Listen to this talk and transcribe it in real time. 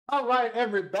All right,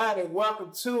 everybody,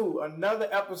 welcome to another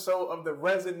episode of the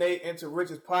Resonate into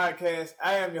Riches podcast.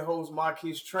 I am your host,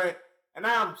 Marquise Trent, and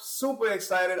I am super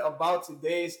excited about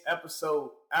today's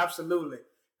episode. Absolutely.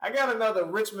 I got another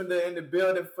Richmonder in the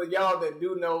building. For y'all that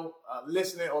do know,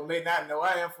 listening or may not know,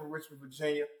 I am from Richmond,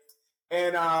 Virginia.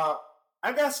 And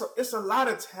it's a lot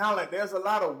of talent. There's a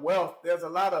lot of wealth. There's a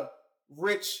lot of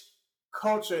rich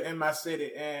culture in my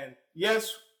city. And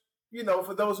yes,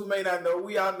 for those who may not know,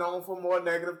 we are known for more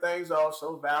negative things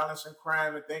also, violence and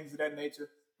crime and things of that nature.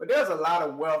 But there's a lot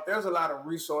of wealth. There's a lot of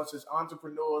resources,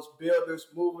 entrepreneurs, builders,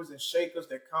 movers, and shakers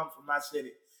that come from my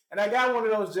city. And I got one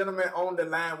of those gentlemen on the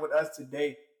line with us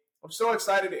today. I'm so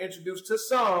excited to introduce to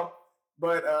some,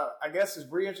 but I guess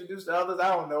it's reintroduced to others.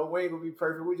 I don't know. We ain't going to be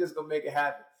perfect. We just going to make it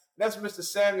happen. That's Mr.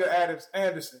 Samuel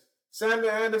Anderson.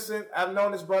 Samuel Anderson, I've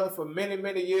known this brother for many,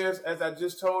 many years. As I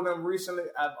just told him recently,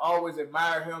 I've always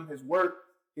admired him, his work.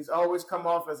 He's always come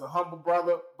off as a humble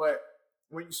brother. But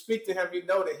when you speak to him, you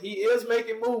know that he is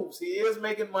making moves. He is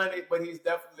making money, but he's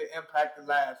definitely impacting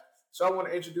lives. So I want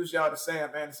to introduce y'all to Sam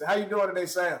Anderson. How you doing today,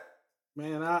 Sam?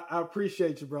 Man, I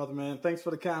appreciate you, brother, man. Thanks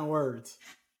for the kind words.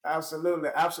 Absolutely,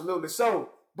 absolutely.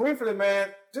 So briefly, man,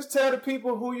 just tell the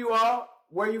people who you are,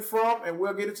 where you from, and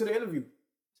we'll get into the interview.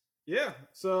 Yeah,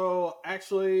 so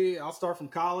actually, I'll start from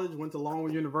college. Went to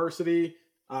Longwood University,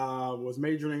 was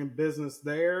majoring in business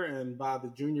there. And by the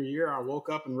junior year, I woke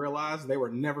up and realized they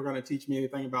were never going to teach me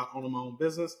anything about owning my own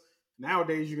business.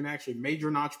 Nowadays, you can actually major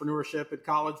in entrepreneurship at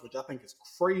college, which I think is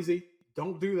crazy.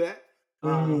 Don't do that.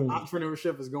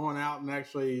 Entrepreneurship is going out and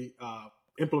actually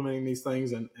implementing these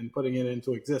things and putting it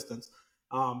into existence.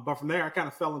 But from there, I kind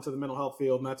of fell into the mental health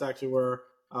field, and that's actually where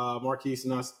Marquise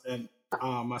and us and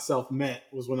myself met,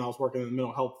 was when I was working in the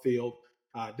mental health field.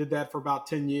 Did that for about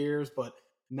 10 years, but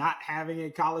not having a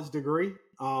college degree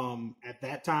at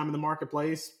that time in the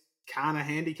marketplace kind of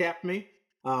handicapped me.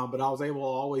 But I was able to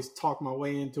always talk my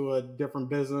way into a different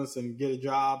business and get a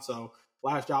job. So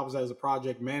last job was as a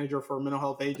project manager for a mental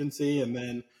health agency. And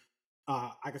then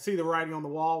I could see the writing on the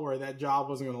wall where that job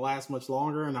wasn't going to last much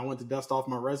longer. And I went to dust off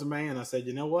my resume and I said,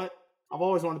 you know what? I've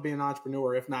always wanted to be an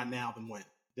entrepreneur. If not now, then when?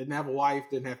 Didn't have a wife,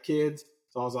 didn't have kids.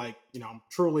 So I was like, I'm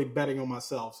truly betting on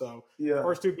myself. So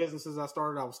first two businesses I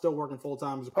started, I was still working full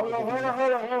time as a project manager.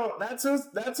 Hold on. Not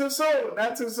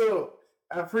too soon.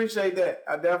 I appreciate that.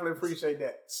 I definitely appreciate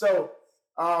that. So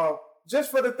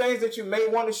just for the things that you may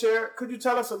want to share, could you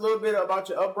tell us a little bit about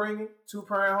your upbringing?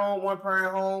 2-parent home,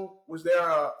 1-parent home. Was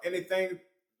there anything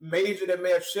major that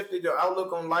may have shifted your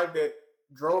outlook on life that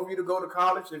drove you to go to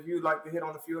college, if you'd like to hit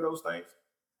on a few of those things?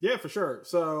 Yeah, for sure.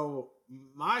 So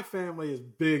my family is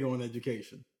big on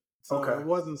education. So It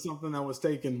wasn't something that was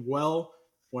taken well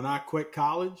when I quit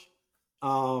college.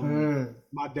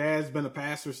 My dad's been a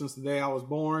pastor since the day I was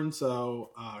born.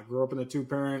 So I grew up in a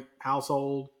 2-parent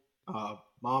household.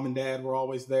 Mom and dad were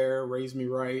always there, raised me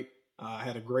right.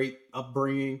 Had a great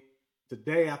upbringing.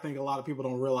 Today, I think a lot of people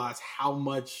don't realize how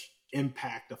much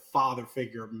impact a father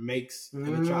figure makes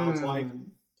in a child's life.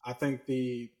 I think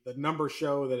the numbers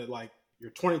show that you're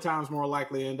 20 times more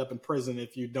likely to end up in prison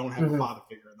if you don't have a father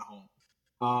figure in the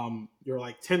home. You're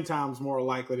 10 times more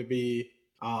likely to be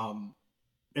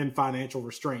in financial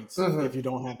restraints if you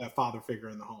don't have that father figure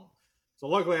in the home. So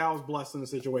luckily I was blessed in a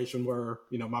situation where,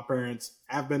 my parents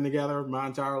have been together my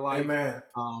entire life. Amen.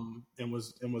 And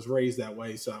was raised that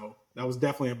way. So that was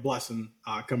definitely a blessing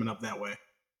coming up that way.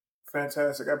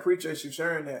 Fantastic. I appreciate you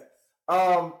sharing that.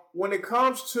 When it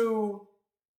comes to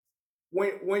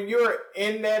when you're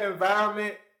in that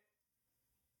environment,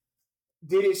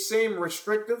 did it seem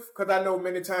restrictive? Because I know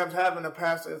many times having a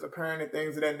pastor as a parent and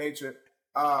things of that nature,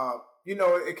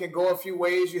 it can go a few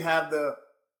ways. You have the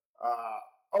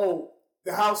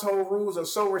household rules are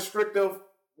so restrictive.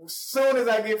 As soon as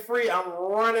I get free, I'm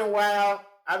running wild.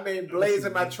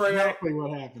 Blazing my trail. Exactly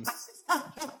what happens.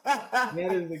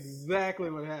 That is exactly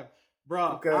what happened.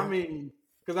 Bro, okay.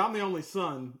 Because I'm the only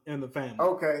son in the family.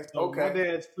 Okay. My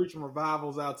dad's preaching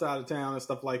revivals outside of town and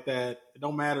stuff like that. It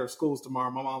don't matter if school's tomorrow.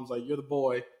 My mom's like, you're the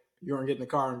boy. You're going to get in the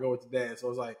car and go with the dad. So it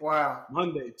was like, wow.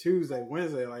 Monday, Tuesday,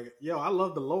 Wednesday. I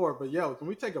love the Lord, but can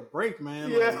we take a break, man?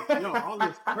 Yeah. All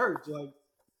this church,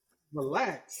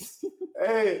 relax.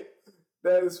 Hey,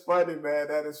 that is funny, man.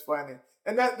 That is funny.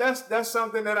 And that's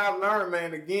something that I've learned,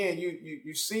 man. Again,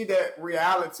 you see that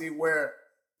reality where,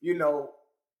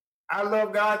 I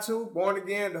love God too, born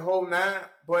again, the whole nine,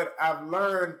 but I've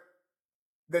learned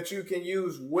that you can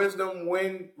use wisdom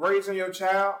when raising your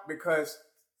child, because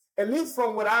at least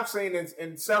from what I've seen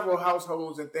in several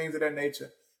households and things of that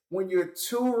nature, when you're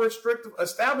too restrictive,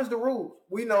 establish the rules.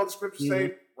 We know the scriptures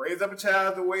say, raise up a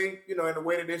child the way, in the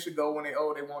way that they should go. When they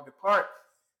old, they won't depart.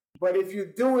 But if you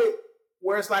do it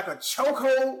where it's like a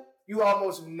chokehold, you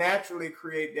almost naturally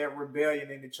create that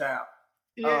rebellion in the child.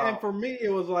 Yeah, and for me, it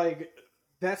was like,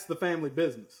 that's the family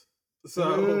business.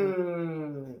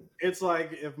 So it's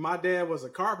like, if my dad was a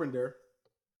carpenter,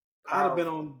 I'd have been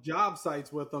on job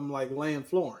sites with him, like laying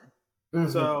flooring.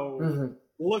 So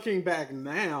looking back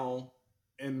now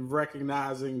and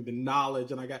recognizing the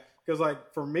knowledge, and because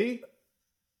like for me,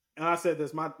 and I said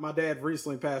this, my dad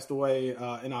recently passed away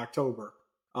in October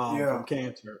from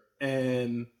cancer.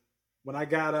 And when I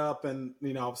got up and,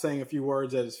 I was saying a few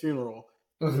words at his funeral,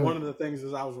 one of the things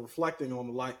is I was reflecting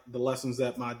on the lessons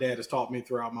that my dad has taught me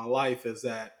throughout my life, is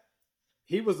that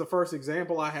he was the first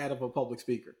example I had of a public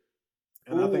speaker.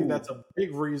 And I think that's a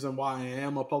big reason why I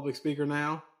am a public speaker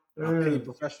now, a paid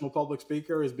professional public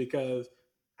speaker, is because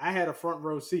I had a front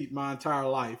row seat my entire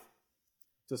life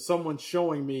to someone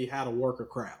showing me how to work a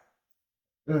crowd.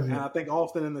 And I think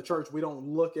often in the church, we don't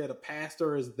look at a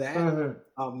pastor as that.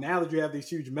 Now that you have these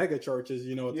huge mega churches,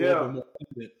 it's a little bit more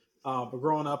limited. But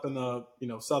growing up in the,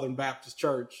 Southern Baptist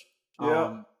Church,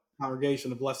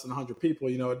 congregation of less than 100 people,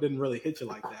 it didn't really hit you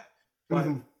like that. But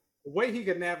the way he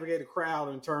could navigate a crowd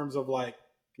in terms of like,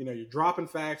 you're dropping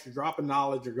facts, you're dropping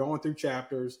knowledge, you're going through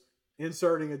chapters,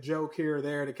 inserting a joke here or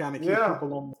there to kind of keep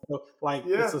people on.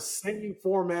 It's the same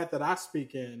format that I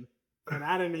speak in. And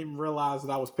I didn't even realize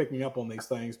that I was picking up on these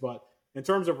things. But in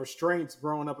terms of restraints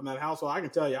growing up in that household, I can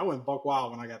tell you, I went buck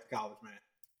wild when I got to college, man.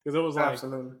 Because it was like,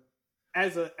 absolutely.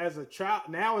 As a child,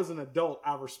 now as an adult,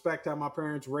 I respect how my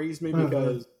parents raised me,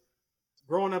 because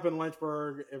growing up in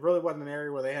Lynchburg, it really wasn't an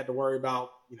area where they had to worry about,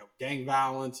 gang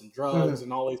violence and drugs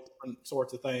and all these different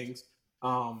sorts of things.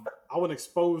 I wasn't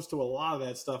exposed to a lot of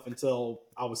that stuff until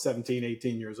I was 17,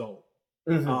 18 years old.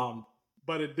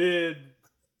 But it did...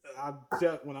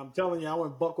 when I'm telling you, I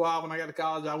went buck wild when I got to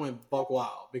college. I went buck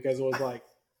wild because it was like,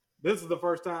 this is the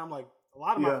first time, like, a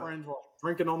lot of my friends were like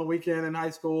drinking on the weekend in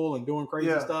high school and doing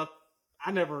crazy stuff.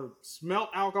 I never smelt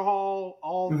alcohol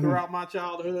all throughout my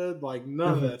childhood, like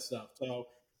none of that stuff. So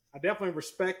I definitely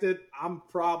respect it.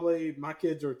 My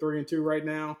kids are 3 and 2 right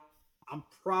now. I'm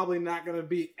probably not going to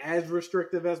be as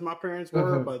restrictive as my parents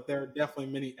were, but there are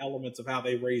definitely many elements of how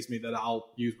they raised me that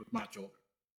I'll use with my children.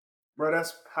 Bro,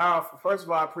 that's powerful. First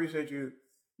of all, I appreciate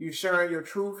you sharing your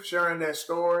truth, sharing that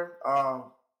story,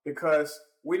 because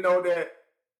we know that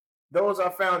those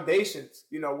are foundations,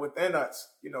 within us,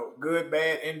 good,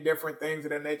 bad, indifferent things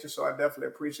of that nature. So I definitely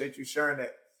appreciate you sharing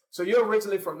that. So you're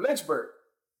originally from Lynchburg?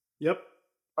 Yep.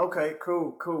 Okay,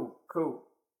 cool.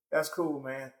 That's cool,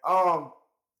 man.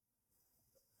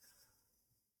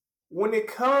 When it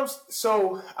comes,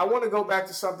 so I want to go back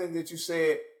to something that you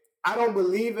said. I don't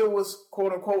believe it was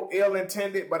quote unquote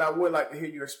ill-intended, but I would like to hear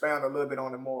you expound a little bit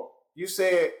on it more. You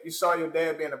said you saw your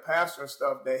dad being a pastor and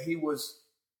stuff, that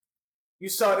you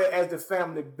saw that as the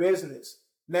family business.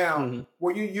 Now,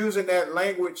 were you using that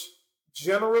language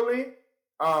generally,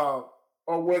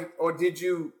 or did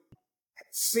you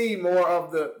see more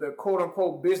of the quote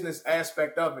unquote business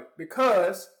aspect of it?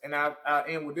 Because, and I'll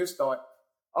end with this thought,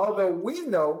 although we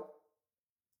know,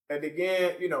 and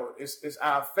again, it's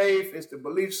our faith, it's the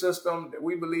belief system that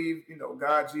we believe,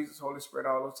 God, Jesus, Holy Spirit,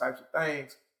 all those types of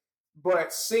things.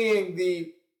 But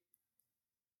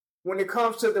when it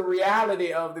comes to the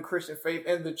reality of the Christian faith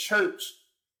and the church,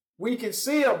 we can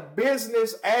see a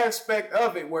business aspect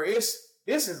of it where this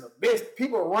is a business.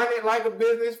 People run it like a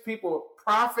business. People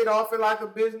profit off it like a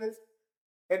business.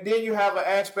 And then you have an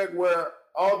aspect where,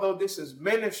 although this is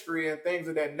ministry and things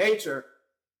of that nature,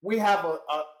 we have a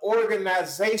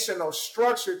organizational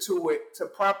structure to it to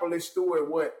properly steward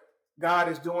what God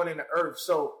is doing in the earth.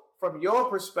 So from your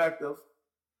perspective,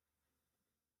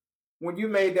 when you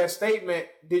made that statement,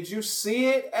 did you see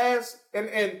it as,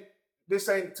 and this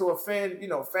ain't to offend,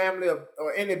 family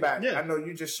or anybody. Yeah. I know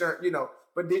you just shared,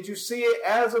 but did you see it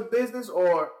as a business,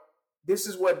 or this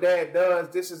is what Dad does,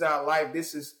 this is our life,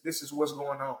 this is what's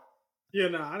going on? Yeah,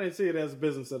 no, I didn't see it as a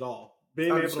business at all.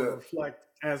 Being able to reflect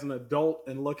as an adult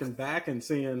and looking back and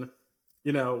seeing,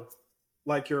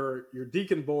 like your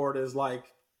deacon board is like,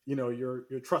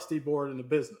 your trustee board in the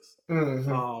business.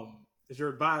 Is your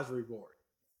advisory board.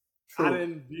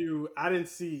 True. I didn't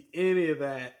see any of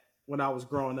that when I was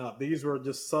growing up. These were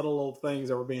just subtle little things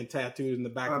that were being tattooed in the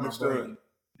back of my brain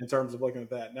in terms of looking at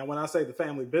that. Now, when I say the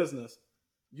family business,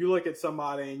 you look at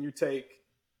somebody and you take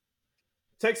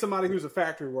somebody who's a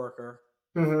factory worker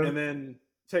and then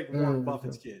take Warren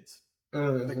Buffett's kids.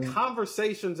 The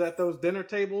conversations at those dinner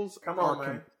tables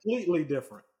are completely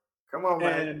different. Come on,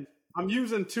 man. And I'm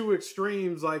using two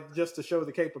extremes, like, just to show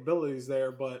the capabilities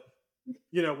there. But,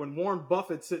 when Warren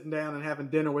Buffett's sitting down and having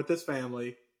dinner with his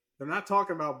family, they're not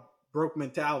talking about broke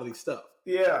mentality stuff.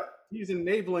 Yeah. he's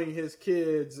enabling his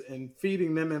kids and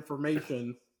feeding them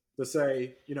information to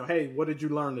say, hey, what did you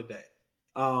learn today?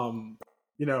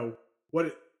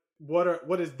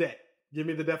 What is debt? Give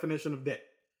me the definition of debt.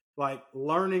 Like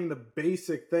learning the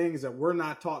basic things that we're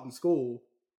not taught in school.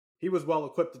 He was well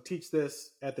equipped to teach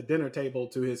this at the dinner table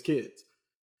to his kids.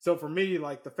 So for me,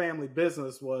 like the family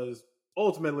business was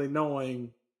ultimately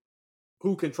knowing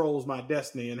who controls my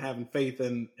destiny and having faith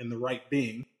in the right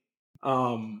being.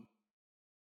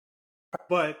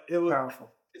 But it was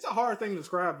powerful. It's a hard thing to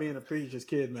describe being a preacher's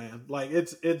kid, man. Like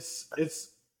it's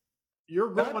you're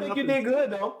growing up. I think you did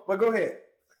good though. But go ahead.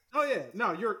 Oh yeah,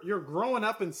 no, you're growing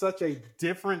up in such a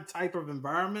different type of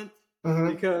environment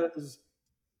because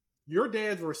your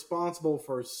dad's responsible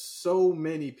for so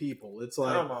many people. It's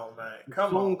like, come on, man.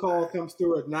 Phone call comes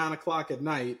through at 9:00 at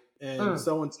night, and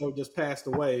so and so just passed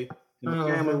away, and the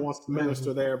family wants to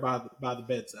minister there by the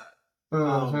bedside.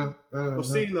 So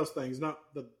seeing those things. Now,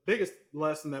 the biggest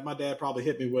lesson that my dad probably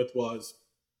hit me with was,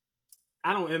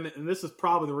 and this is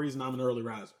probably the reason I'm an early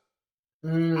riser.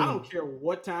 I don't care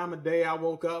what time of day I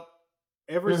woke up.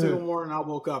 Every single morning I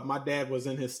woke up, my dad was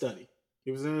in his study.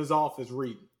 He was in his office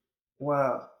reading.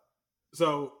 Wow.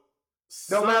 So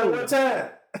no matter what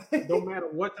time. No matter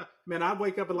what time. Man, I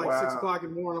wake up at like 6 o'clock in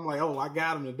the morning. I'm like, oh, I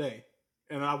got him today.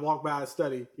 And I walk by his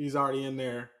study. He's already in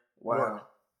there. Wow. Working.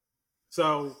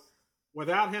 So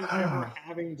without him ever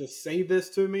having to say this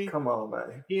to me, come on,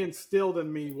 man, he instilled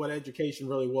in me what education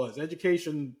really was.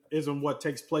 Education isn't what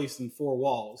takes place in four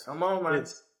walls. Come on, man.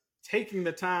 It's taking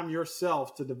the time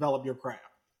yourself to develop your craft.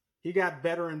 He got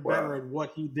better and better at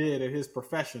what he did at his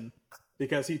profession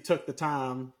because he took the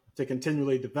time to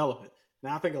continually develop it.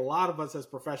 Now, I think a lot of us as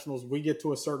professionals, we get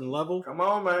to a certain level. Come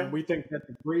on, man. And we think that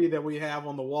degree that we have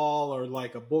on the wall or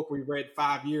like a book we read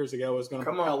 5 years ago is going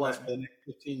to propel us for the next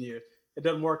 15 years. It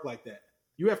doesn't work like that.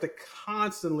 You have to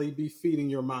constantly be feeding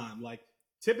your mind. Like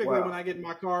typically when I get in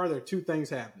my car, there are two things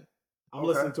happening. I'm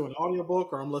listening to an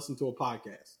audiobook or I'm listening to a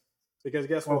podcast. Because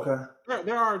guess what?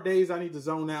 There are days I need to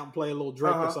zone out and play a little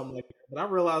Drake or something like that. But I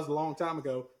realized a long time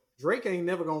ago, Drake ain't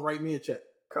never going to write me a check.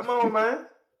 Come on, man.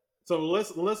 So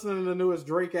listening to the newest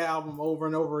Drake album over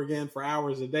and over again for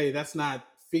hours a day, that's not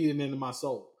feeding into my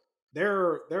soul.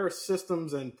 There are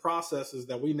systems and processes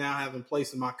that we now have in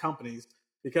place in my companies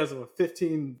because of a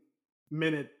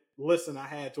 15-minute listen I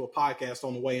had to a podcast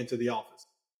on the way into the office.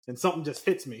 And something just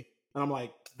hits me. And I'm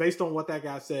like, based on what that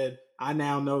guy said, I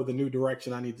now know the new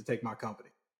direction I need to take my company.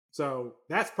 So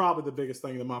that's probably the biggest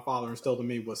thing that my father instilled in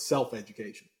me was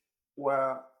self-education.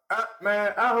 Wow.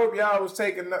 Man, I hope y'all was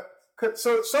taking notes.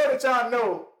 So that y'all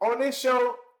know, on this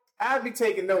show, I'll be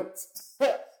taking notes.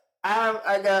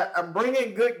 I'm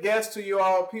bringing good guests to you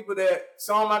all, people that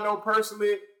some I know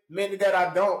personally, many that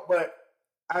I don't, but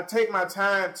I take my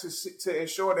time to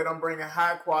ensure that I'm bringing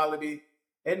high quality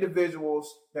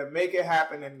individuals that make it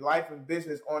happen in life and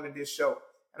business onto this show.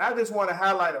 And I just want to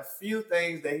highlight a few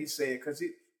things that he said, because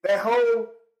that whole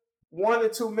 1 to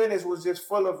 2 minutes was just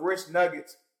full of rich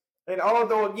nuggets. And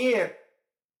although, again,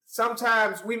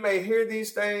 sometimes we may hear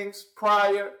these things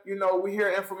prior, we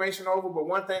hear information over, but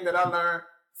one thing that I learned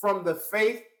from the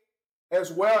faith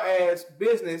as well as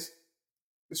business,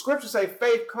 the scriptures say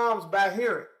faith comes by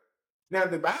hearing. Now,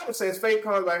 the Bible says faith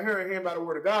comes by hearing by the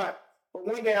word of God. But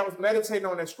one day I was meditating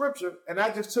on that scripture, and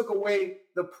I just took away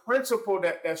the principle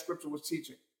that scripture was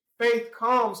teaching. Faith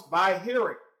comes by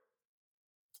hearing.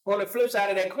 On the flip side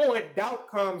of that coin, doubt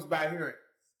comes by hearing.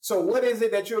 So what is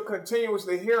it that you're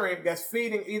continuously hearing that's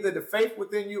feeding either the faith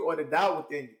within you or the doubt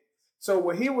within you? So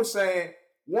what he was saying,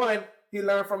 one, he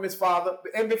learned from his father.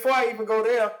 And before I even go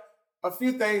there, a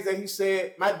few things that he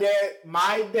said, my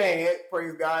dad,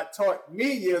 praise God, taught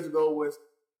me years ago was,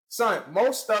 son,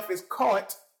 most stuff is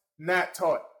caught, not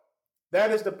taught. That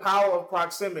is the power of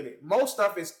proximity. Most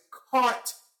stuff is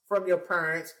caught from your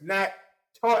parents, not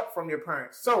taught from your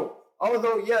parents. So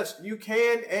although, yes, you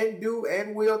can and do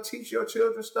and will teach your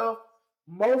children stuff,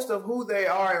 most of who they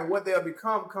are and what they'll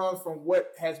become comes from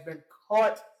what has been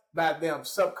caught by them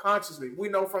subconsciously. We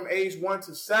know from age 1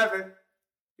 to 7,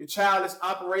 your child is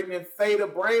operating in theta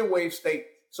brainwave state.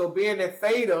 So being in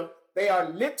theta, they are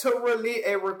literally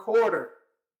a recorder.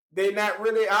 They're not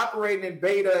really operating in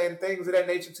beta and things of that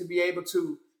nature to be able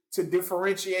to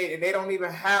differentiate, and they don't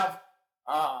even have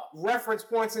reference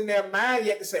points in their mind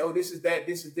yet to say, oh, this is that,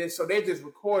 this is this. So they're just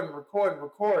recording.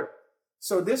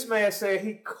 So this man said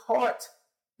he caught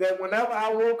that whenever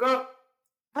I woke up,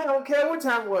 I don't care what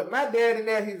time it was. My dad in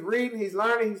there, he's reading, he's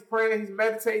learning, he's praying, he's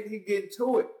meditating, he's getting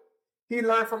to it. He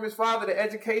learned from his father that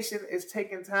education is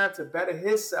taking time to better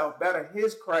himself, better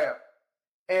his craft.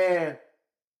 And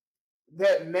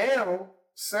that now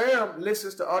Sam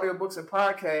listens to audiobooks and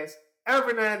podcasts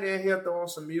every now and then he'll throw on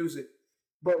some music.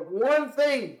 But one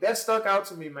thing that stuck out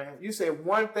to me, man, you said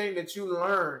one thing that you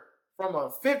learned from a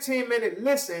 15-minute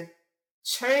listen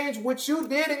changed what you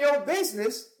did in your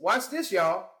business. Watch this,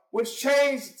 y'all. Which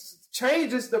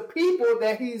changes the people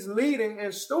that he's leading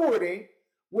and stewarding,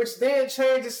 which then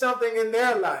changes something in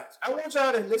their lives. I want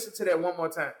y'all to listen to that one more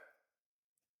time.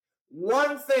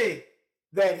 One thing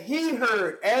that he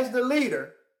heard as the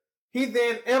leader, he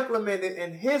then implemented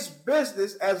in his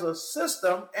business as a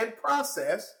system and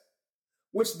process,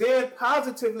 which then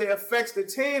positively affects the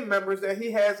team members that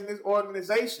he has in his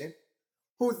organization,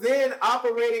 who then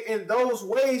operating in those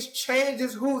ways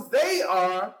changes who they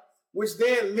are, which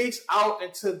then leaks out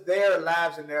into their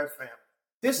lives and their family.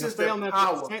 This is the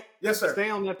power. Yes, sir. Stay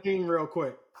on that theme real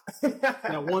quick.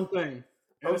 That one thing.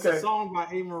 And It's a song by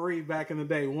A. Marie back in the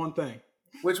day, One Thing.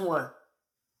 Which one?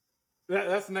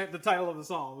 That's the title of the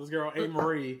song. This girl, A.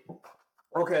 Marie.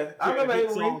 Okay. I remember A.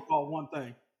 Marie. Song called One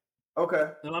Thing.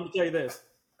 Okay. And let me tell you this.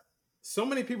 So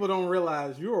many people don't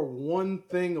realize you are one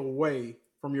thing away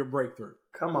from your breakthrough.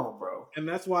 Come on, bro. And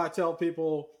that's why I tell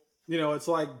people, it's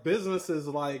like business is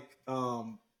like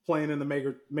playing in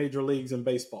the major leagues in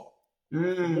baseball.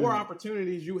 The more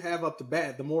opportunities you have up to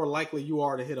bat, the more likely you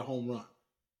are to hit a home run.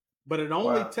 But it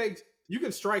only takes, you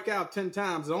can strike out 10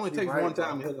 times. It only takes one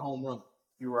time to hit a home run.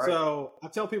 You're right. So I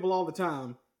tell people all the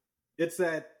time, it's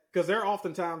that, because there are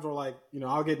often times where like,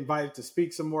 I'll get invited to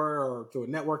speak somewhere or to a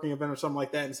networking event or something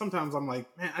like that. And sometimes I'm like,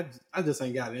 man, I just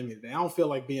ain't got it in me today. I don't feel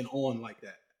like being on like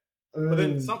that. But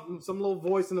then some little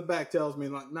voice in the back tells me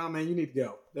like, nah, man, you need to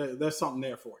go. There's something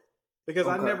there for you. Because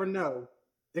I never know.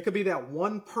 It could be that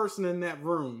one person in that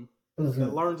room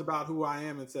that learns about who I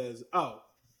am and says, oh,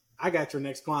 I got your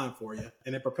next client for you.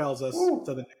 And it propels us to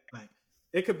the next thing.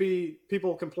 It could be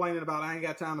people complaining about, I ain't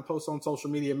got time to post on social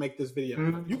media and make this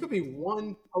video. You could be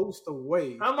one post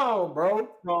away. Come on, bro.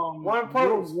 From one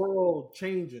post. Your world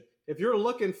changing. If you're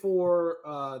looking for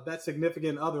that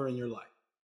significant other in your life,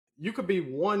 you could be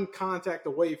one contact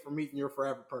away from meeting your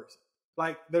forever person.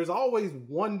 Like, there's always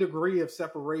 1 degree of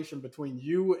separation between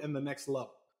you and the next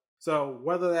level. So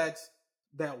whether that's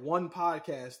that one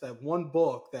podcast, that one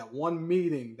book, that one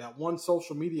meeting, that one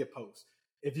social media post,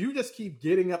 if you just keep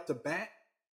getting up to bat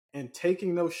and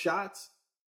taking those shots,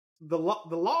 the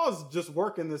laws just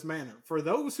work in this manner. For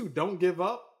those who don't give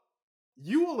up,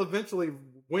 you will eventually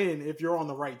win if you're on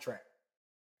the right track.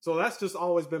 So that's just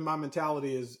always been my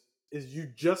mentality is you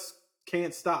just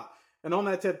can't stop. And on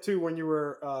that tip too, when you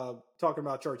were talking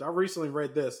about church, I recently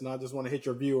read this, and I just want to hit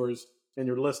your viewers and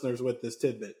your listeners with this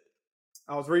tidbit.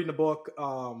 I was reading a book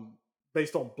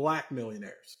based on Black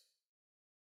millionaires.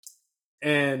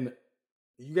 And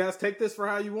you guys take this for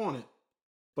how you want it,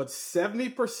 but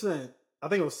 70%, I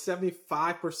think it was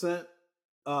 75%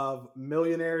 of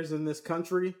millionaires in this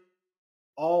country,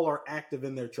 all are active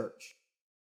in their church.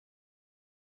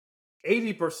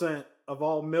 80% of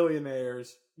all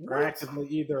millionaires are actively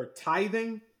either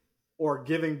tithing or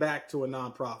giving back to a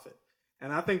nonprofit.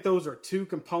 And I think those are 2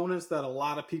 components that a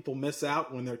lot of people miss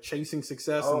out when they're chasing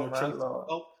success and they're chasing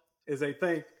wealth, is they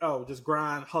think, oh, just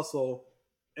grind, hustle,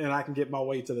 and I can get my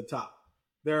way to the top.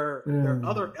 There are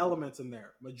other elements in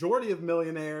there. Majority of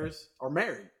millionaires are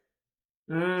married.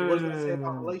 So what does that say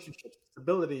about relationships,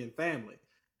 stability, and family?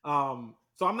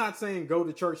 So I'm not saying go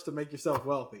to church to make yourself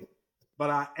wealthy, but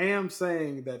I am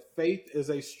saying that faith is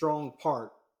a strong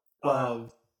part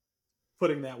of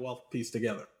putting that wealth piece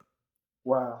together.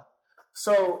 Wow.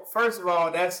 So first of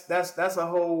all, that's a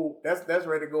whole that's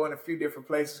ready to go in a few different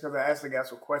places, because I actually got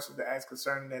some questions to ask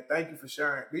concerning that. Thank you for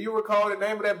sharing. Do you recall the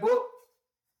name of that book?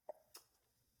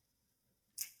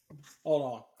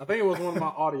 Hold on. I think it was one of my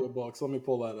audiobooks. Let me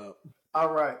pull that up.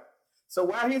 All right. So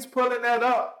while he's pulling that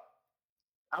up,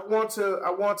 I want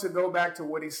to go back to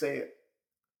what he said.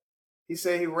 He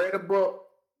said he read a book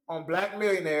on Black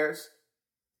millionaires,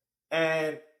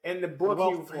 and in the book The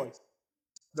Wealth Choice.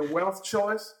 The Wealth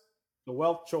Choice. The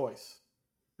Wealth Choice.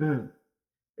 Didn't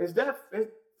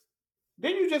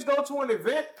you just go to an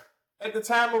event at the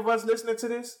time of us listening to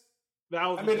this?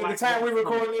 At the time we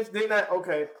recorded this, didn't I?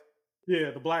 Okay.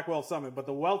 Yeah, the Black Wealth Summit. But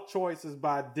The Wealth Choice is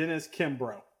by Dennis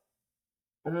Kimbro.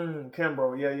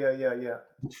 Kimbro. Yeah.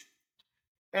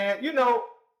 And,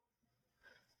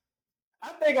 I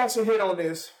think I should hit on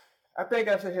this.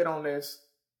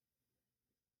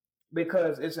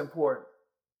 Because it's important.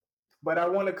 But I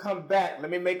want to come back. Let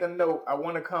me make a note. I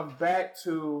want to come back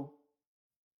to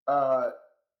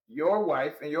your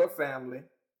wife and your family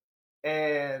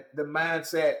and the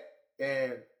mindset.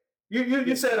 And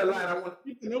you said a lot. I want to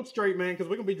keep the notes straight, man, because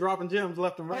we're going to be dropping gems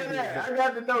left and right. Yeah, I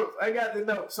got the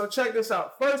notes. So check this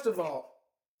out. First of all,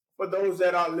 for those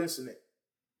that are listening,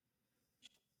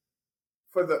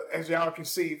 as y'all can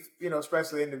see,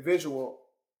 especially individual,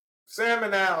 Sam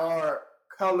and I are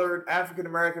colored, African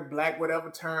American, black, whatever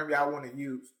term y'all want to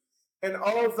use. And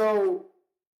although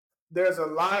there's a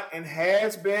lot and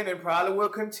has been and probably will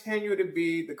continue to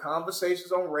be the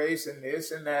conversations on race and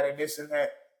this and that and this and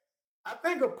that, I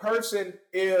think a person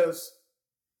is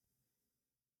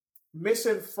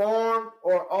misinformed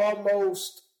or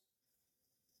almost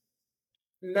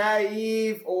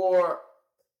naive or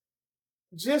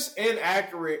just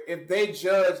inaccurate if they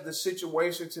judge the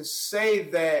situation to say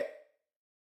that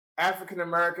African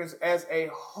Americans as a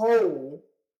whole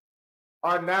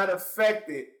are not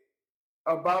affected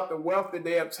about the wealth that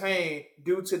they obtain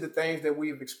due to the things that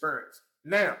we've experienced.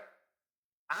 Now,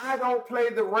 I don't play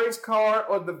the race card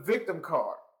or the victim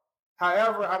card.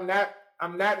 However, I'm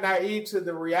not naive to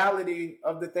the reality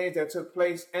of the things that took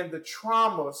place and the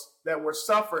traumas that were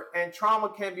suffered, and trauma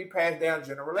can be passed down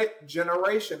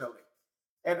generationally.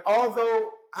 And although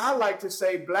I like to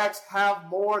say blacks have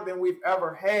more than we've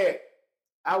ever had,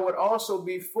 I would also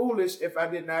be foolish if I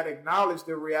did not acknowledge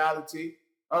the reality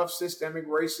of systemic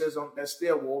racism that's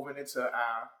still woven into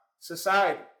our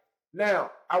society.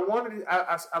 Now, I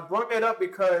brought that up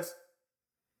because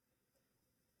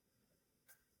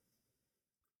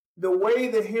the way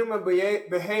the human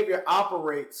behavior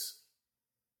operates,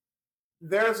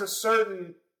 there's a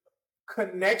certain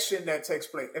connection that takes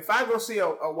place. If I go see a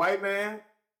white man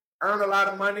earn a lot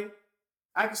of money,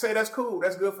 I can say that's cool.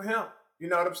 That's good for him. You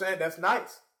know what I'm saying? That's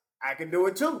nice. I can do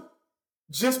it too.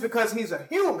 Just because he's a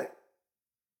human.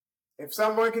 If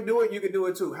someone can do it, you can do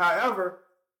it too. However,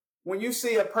 when you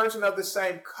see a person of the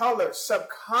same color,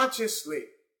 subconsciously,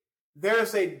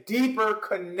 there's a deeper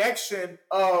connection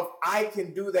of I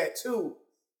can do that too.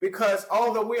 Because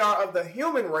although we are of the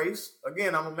human race,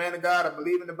 again, I'm a man of God, I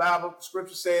believe in the Bible. The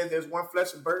scripture says there's one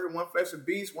flesh of bird, one flesh of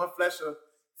beast, one flesh of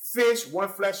fish, one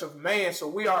flesh of man. So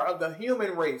we are of the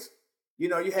human race. You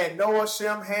know, you had Noah,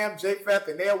 Shem, Ham, Japheth,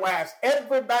 and their wives.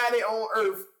 Everybody on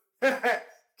earth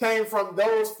came from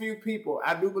those few people.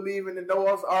 I do believe in the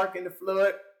Noah's Ark and the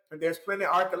flood, and there's plenty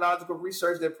of archaeological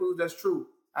research that proves that's true.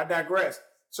 I digress.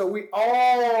 So we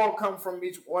all come from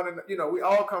each one, we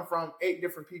all come from 8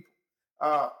 different people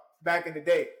back in the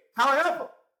day. However,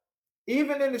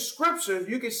 even in the scriptures,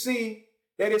 you can see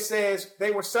that it says they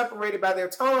were separated by their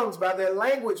tongues, by their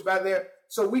language,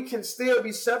 so we can still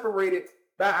be separated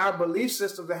by our belief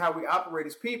systems and how we operate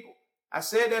as people. I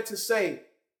said that to say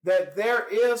that there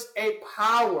is a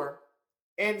power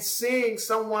in seeing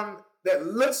someone that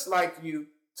looks like you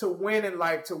to win in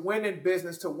life, to win in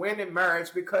business, to win in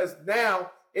marriage, because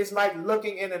now it's like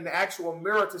looking in an actual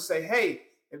mirror to say, hey,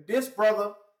 if this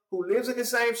brother who lives in the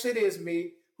same city as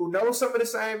me, who knows some of the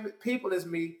same people as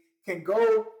me, can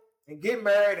go and get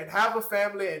married and have a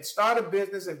family and start a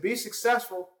business and be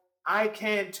successful, I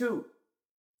can too.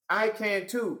 I can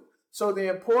too. So the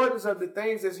importance of the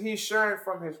things that he's sharing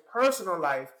from his personal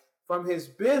life, from his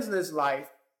business life,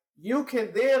 you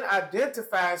can then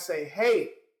identify and say, hey,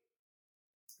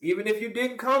 even if you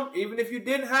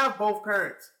didn't have both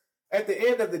parents, at the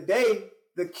end of the day,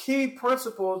 the key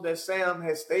principles that Sam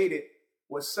has stated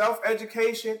was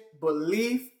self-education,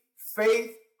 belief,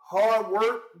 faith, hard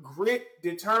work, grit,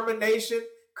 determination,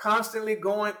 constantly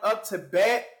going up to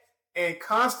bat, and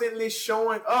constantly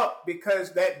showing up,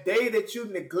 because that day that you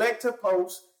neglect to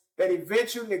post, that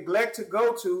event you neglect to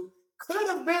go to, could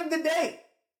have been the day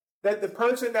that the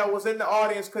person that was in the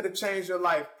audience could have changed your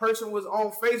life. Person was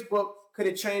on Facebook could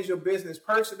have changed your business.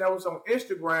 Person that was on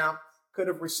Instagram could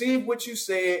have received what you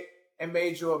said and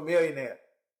made you a millionaire.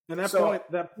 And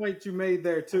that point you made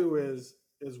there too is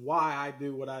why I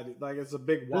do what I do. Like, it's a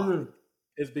big why. Mm-hmm.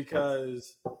 It's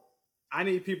because I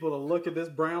need people to look at this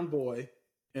brown boy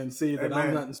and see that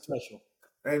I'm nothing special.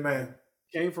 Amen.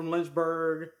 Came from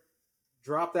Lynchburg,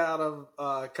 dropped out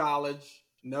of college,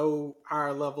 no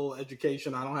higher level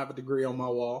education. I don't have a degree on my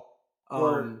wall.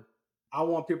 I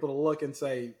want people to look and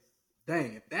say,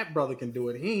 dang, if that brother can do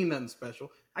it, he ain't nothing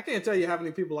special. I can't tell you how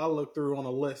many people I look through on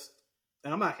a list,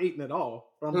 and I'm not hating at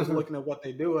all, but I'm just looking at what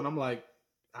they do, and I'm like,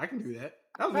 I can do that.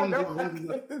 That was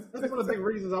one of the big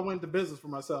reasons I went into business for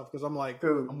myself, because I'm like,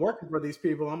 I'm working for these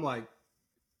people. I'm like,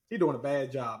 he's doing a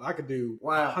bad job. I could do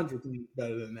 100 things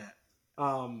better than that.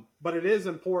 But it is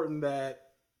important that,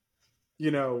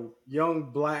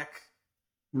 young black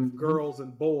girls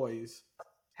and boys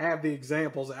have the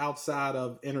examples outside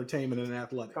of entertainment and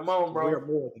athletics. Come on, bro.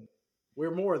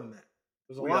 We're more than that.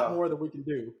 There's a lot more that we can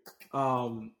do.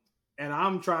 And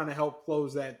I'm trying to help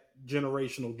close that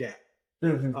generational gap,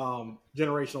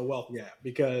 generational wealth gap,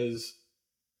 because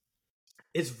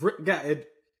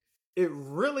it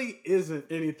really isn't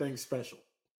anything special.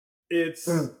 It's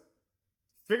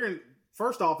figuring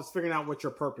first off, it's figuring out what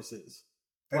your purpose is.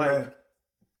 Amen. Like,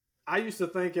 I used to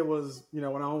think it was,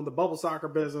 when I owned the bubble soccer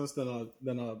business,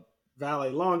 then a valet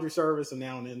laundry service, and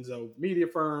now an Enzo media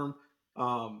firm.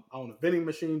 I own a vending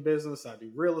machine business. I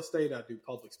do real estate. I do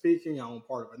public speaking. I own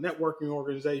part of a networking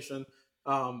organization.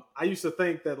 I used to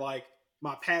think that like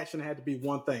my passion had to be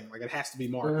one thing. Like it has to be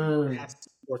marketing. Or it has to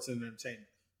be sports and entertainment.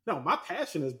 No, my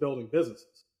passion is building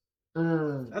businesses.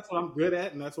 That's what I'm good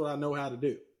at, and that's what I know how to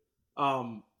do.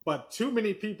 But too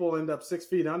many people end up 6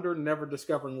 feet under, never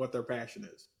discovering what their passion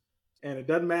is. And it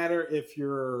doesn't matter if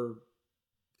you're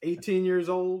 18 years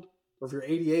old or if you're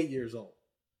 88 years old.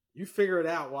 You figure it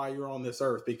out while you're on this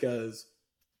earth, because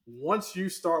once you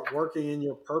start working in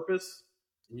your purpose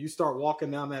and you start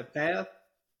walking down that path,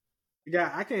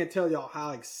 I can't tell y'all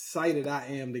how excited I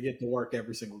am to get to work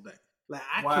every single day. Like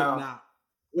I cannot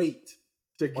wait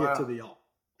to get to the office.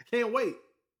 I can't wait.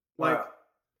 Like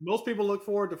most people look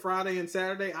forward to Friday and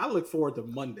Saturday. I look forward to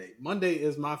Monday. Monday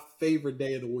is my favorite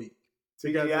day of the week.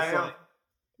 Because it's like,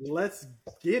 let's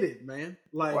get it, man.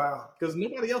 Like, because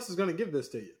nobody else is going to give this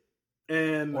to you.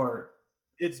 And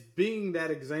it's being that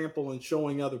example and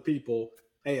showing other people,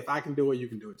 hey, if I can do it, you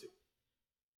can do it too.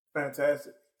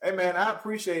 Fantastic. Hey, man, I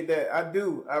appreciate that. I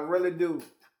do. I really do.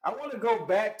 I want to go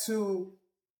back to,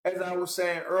 as I was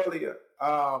saying earlier,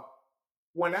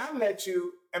 when I met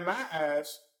you, in my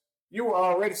eyes, you were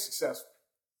already successful.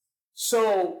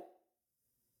 So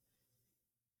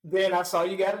then I saw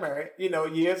you got married,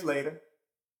 years later.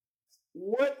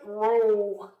 What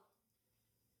role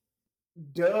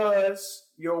does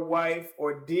your wife,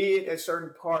 or did at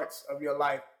certain parts of your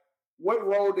life, what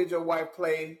role did your wife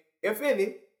play, if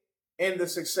any, in the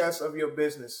success of your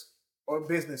business or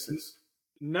businesses?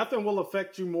 Nothing will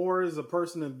affect you more as a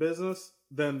person in business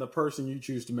than the person you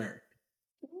choose to marry.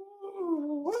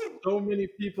 So many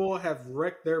people have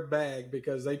wrecked their bag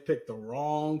because they picked the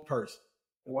wrong person.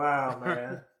 Wow,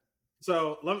 man.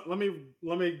 So let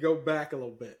me go back a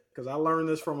little bit, because I learned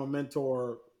this from a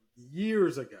mentor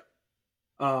years ago.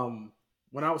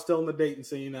 When I was still in the dating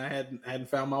scene, I hadn't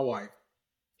found my wife.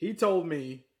 He told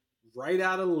me, write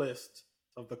out a list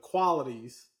of the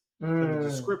qualities and the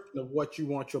description of what you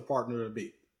want your partner to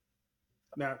be.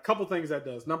 Now, a couple things that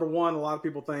does. Number one, a lot of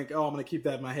people think, oh, I'm going to keep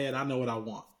that in my head. I know what I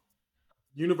want.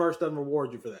 Universe doesn't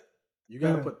reward you for that. You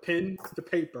got to put pen to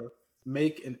paper,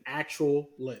 make an actual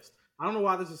list. I don't know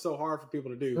why this is so hard for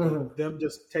people to do. But them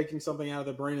just taking something out of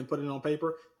their brain and putting it on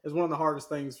paper is one of the hardest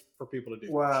things for people to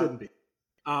do. Wow. It shouldn't be.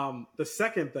 The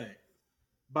second thing,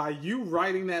 by you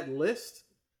writing that list,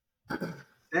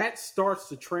 that starts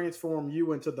to transform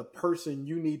you into the person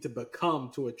you need to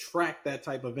become to attract that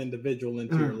type of individual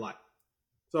into your life.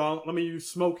 So let me use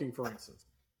smoking, for instance.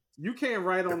 You can't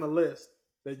write on the list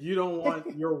that you don't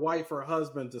want your wife or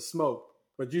husband to smoke,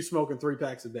 but you smoking 3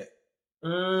 packs a day.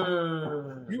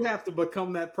 You have to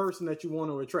become that person that you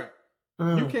want to attract.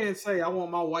 You can't say, I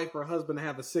want my wife or husband to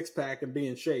have a 6-pack and be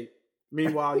in shape.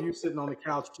 Meanwhile, you sitting on the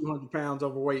couch, 200 pounds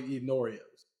overweight, eating Oreos.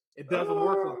 It doesn't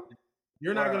work like that.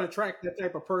 You're not going to attract that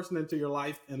type of person into your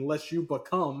life unless you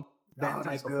become that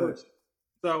type of person.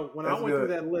 So when I went through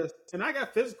that list, and I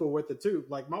got physical with it too.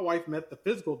 Like my wife met the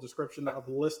physical description of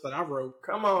the list that I wrote.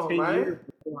 10 years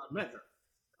before I met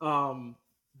her.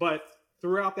 But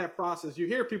throughout that process, you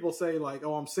hear people say like,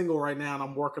 oh, I'm single right now and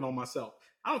I'm working on myself.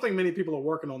 I don't think many people are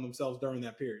working on themselves during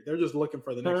that period. They're just looking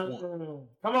for the next one.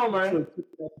 Come on, man. I took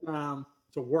that time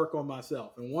to work on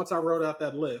myself. And once I wrote out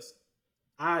that list,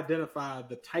 I identified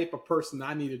the type of person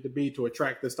I needed to be to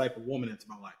attract this type of woman into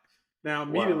my life. Now,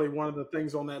 immediately, one of the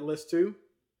things on that list too,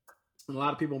 and a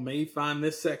lot of people may find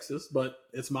this sexist, but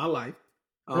it's my life.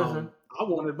 I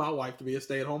wanted my wife to be a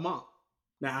stay-at-home mom.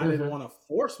 Now, I didn't want to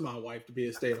force my wife to be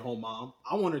a stay-at-home mom.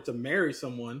 I wanted to marry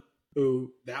someone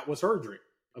who that was her dream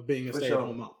of being a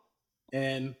stay-at-home mom.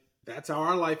 And that's how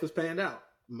our life has panned out.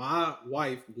 My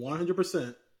wife,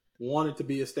 100%, wanted to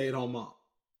be a stay-at-home mom.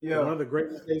 Yeah. So one of the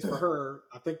greatest days for her,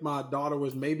 I think my daughter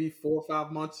was maybe 4 or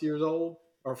 5 months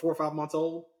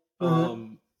old.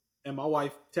 And my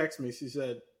wife texted me. She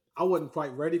said, I wasn't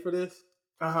quite ready for this.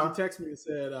 She texted me and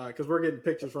said, because we're getting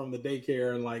pictures from the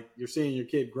daycare and like you're seeing your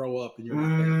kid grow up and you're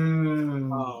not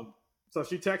there. So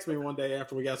she texted me one day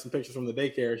after we got some pictures from the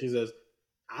daycare. She says,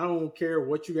 I don't care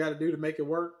what you got to do to make it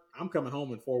work. I'm coming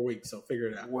home in 4 weeks, so figure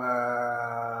it out.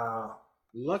 Wow.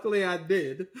 Luckily, I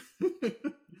did.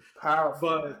 Powerful.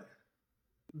 But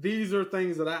these are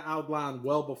things that I outlined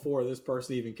well before this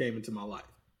person even came into my life.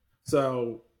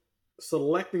 So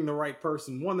selecting the right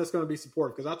person, one that's going to be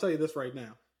supportive, because I'll tell you this right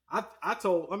now.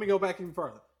 Let me go back even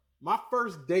further. My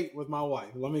first date with my wife,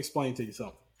 let me explain to you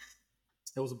something.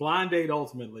 It was a blind date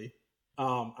ultimately.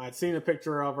 I'd seen a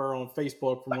picture of her on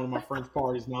Facebook from one of my friends'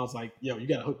 parties, and I was like, yo, you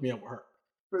got to hook me up with her.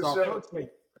 For so sure. our first date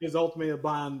is ultimately a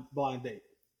blind date.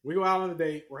 We go out on a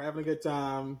date. We're having a good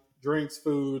time, drinks,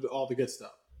 food, all the good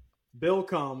stuff. Bill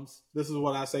comes. This is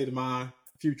what I say to my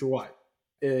future wife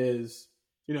is,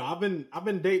 I've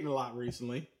been dating a lot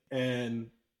recently, and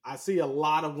I see a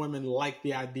lot of women like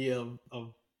the idea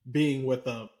of being with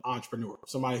an entrepreneur,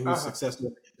 somebody who's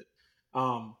successful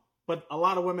oriented. But a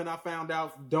lot of women I found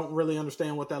out don't really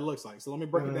understand what that looks like. So let me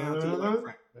break it down to you like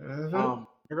that. There are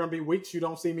going to be weeks you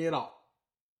don't see me at all.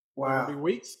 Wow. There are going to be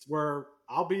weeks where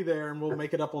I'll be there and we'll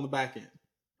make it up on the back end.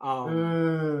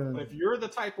 But if you're the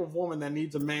type of woman that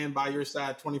needs a man by your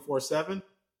side 24/7,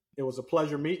 it was a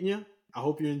pleasure meeting you. I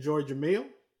hope you enjoyed your meal.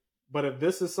 But if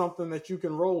this is something that you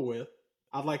can roll with,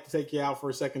 I'd like to take you out for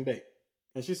a second date.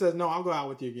 And she says, no, I'll go out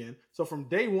with you again. So from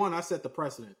day one, I set the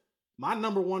precedent. My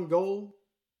number one goal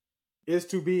is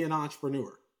to be an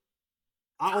entrepreneur.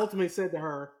 I ultimately said to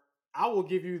her, I will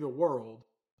give you the world.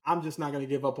 I'm just not going to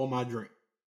give up on my dream.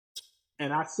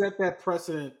 And I set that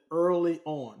precedent early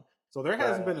on. So there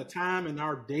hasn't been a time in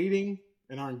our dating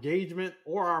and our engagement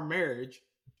or our marriage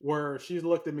where she's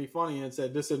looked at me funny and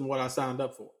said, this isn't what I signed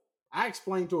up for. I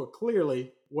explained to her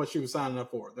clearly what she was signing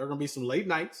up for. There are going to be some late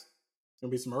nights. There's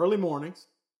going to be some early mornings.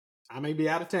 I may be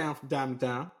out of town from time to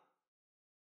time.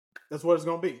 That's what it's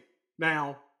going to be.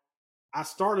 Now, I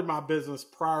started my business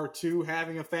prior to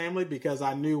having a family because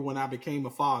I knew when I became a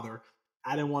father,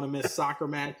 I didn't want to miss soccer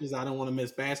matches. I didn't want to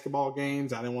miss basketball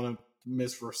games. I didn't want to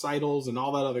miss recitals and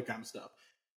all that other kind of stuff.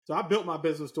 So I built my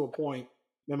business to a point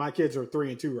that my kids are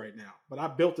 3 and 2 right now. But I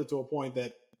built it to a point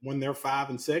that when they're 5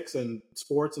 and 6 and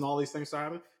sports and all these things start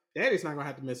happening, Daddy's not going to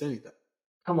have to miss anything.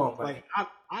 Come on, man. Like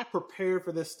I prepared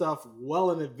for this stuff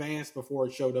well in advance before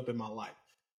it showed up in my life.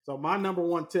 So my number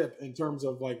one tip in terms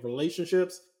of like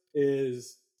relationships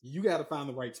is you got to find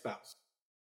the right spouse.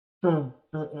 Man,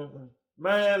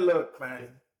 look, man.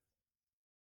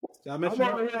 Did I mention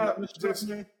I'm just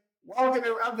walking.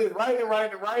 I'm just writing,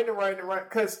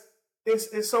 because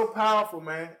it's so powerful,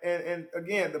 man. And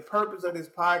again, the purpose of this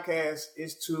podcast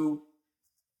is to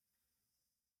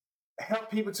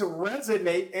help people to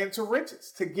resonate into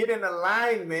riches, to get in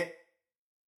alignment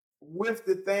with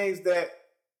the things that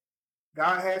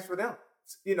God has for them.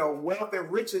 Wealth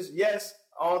and riches, yes,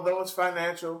 although it's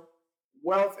financial,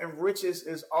 wealth and riches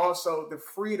is also the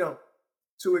freedom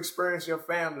to experience your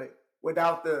family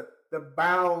without the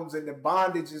bounds and the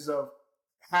bondages of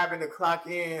having to clock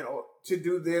in or to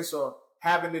do this or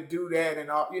having to do that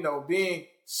and all, being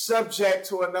subject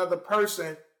to another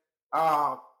person,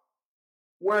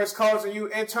 where it's causing you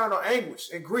internal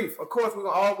anguish and grief. Of course, we're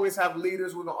going to always have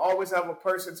leaders. We're going to always have a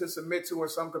person to submit to or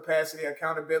some capacity,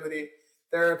 accountability,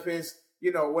 therapist,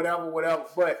 whatever.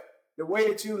 But the way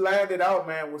that you landed out,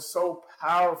 man, was so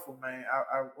powerful, man.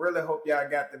 I really hope y'all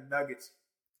got the nuggets.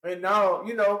 And now,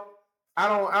 I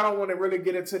don't want to really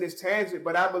get into this tangent,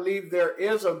 but I believe there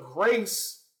is a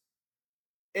grace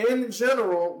in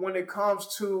general when it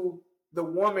comes to the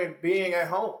woman being at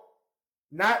home.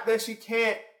 Not that she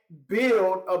can't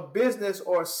build a business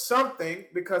or something,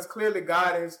 because clearly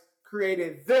God has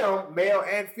created them, male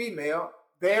and female.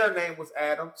 Their name was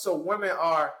Adam. So women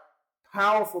are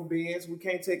powerful beings. We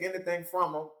can't take anything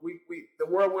from them. The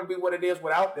world wouldn't be what it is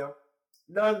without them.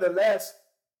 Nonetheless,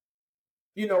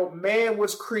 man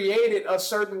was created a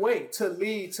certain way to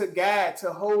lead, to guide,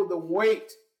 to hold the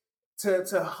weight,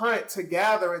 to hunt, to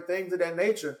gather, and things of that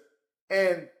nature.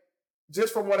 And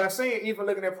just from what I've seen, even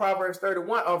looking at Proverbs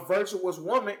 31, a virtuous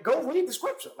woman, go read the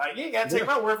scripture. Like, you ain't got to take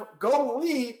my word for it. Go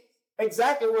read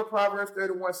exactly what Proverbs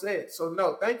 31 said. So,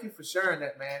 no, thank you for sharing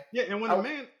that, man. Yeah, and when a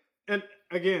man, and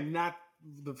again, not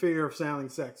the fear of sounding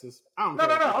sexist. I don't care.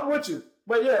 No, I'm with you.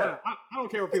 But yeah. I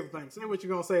don't care what people think. Say what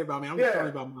you're going to say about me. I'm just telling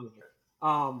you about my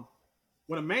life.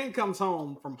 When a man comes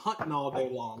home from hunting all day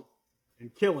long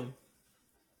and killing,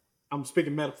 I'm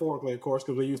speaking metaphorically, of course,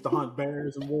 because we used to hunt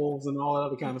bears and wolves and all that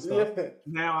other kind of stuff. Yeah.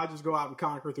 Now I just go out and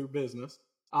conquer through business.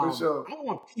 For sure. I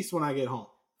want peace when I get home.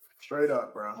 Straight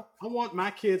up, bro. I want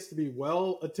my kids to be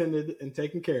well attended and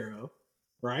taken care of,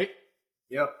 right?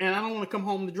 Yep. And I don't want to come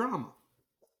home to drama.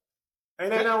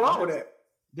 Ain't nothing wrong with that.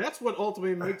 That's what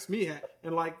ultimately makes me happy.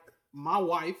 And like, my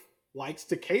wife likes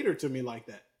to cater to me like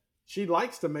that. She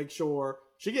likes to make sure,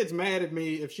 she gets mad at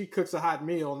me if she cooks a hot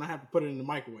meal and I have to put it in the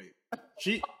microwave.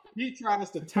 She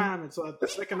tries to time it so that the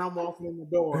second I'm walking in the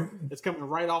door, it's coming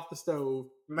right off the stove.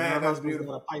 Man, that's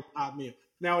beautiful. Got a pipe hot meal.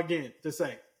 Now, again, to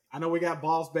say, I know we got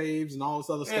boss babes and all this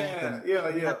other stuff.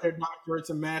 Yeah. Got their doctorates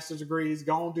and master's degrees.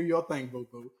 Go on, do your thing,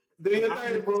 boo-boo. Do your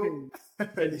thing, boo.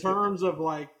 In terms of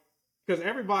like, because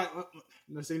everybody.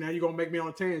 Let's see, now you're gonna make me on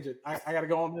a tangent. I got to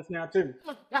go on this now too.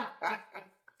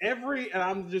 And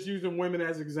I'm just using women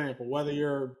as an example. Whether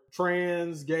you're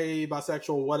trans, gay,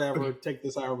 bisexual, whatever, take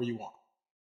this however you want.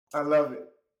 I love it.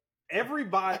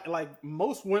 Everybody, like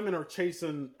most women, are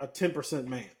chasing a 10%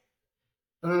 man.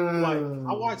 Like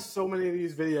I watched so many of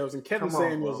these videos, and Kevin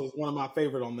Samuels is one of my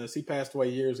favorite on this. He passed away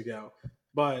years ago,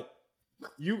 but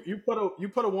you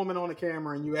put a woman on the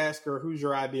camera and you ask her, who's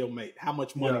your ideal mate? How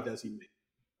much money does he make?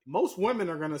 Most women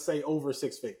are going to say over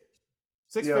 6 figures.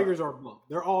 Six figures or above.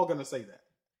 They're all going to say that.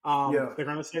 They're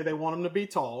going to say they want him to be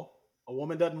tall. A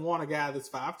woman doesn't want a guy that's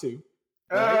 5'2".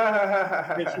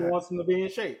 Right? She wants him to be in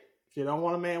shape. She don't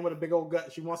want a man with a big old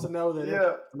gut. She wants to know that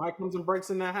if somebody comes and breaks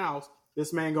in their house,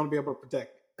 this man going to be able to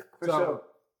protect it.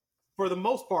 For the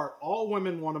most part, all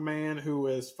women want a man who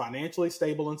is financially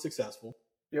stable and successful.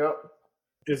 Yep.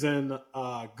 Is in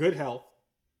good health,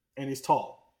 and he's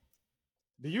tall.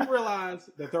 Do you realize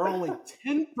that there are only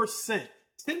 10%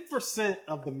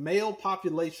 of the male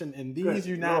population in these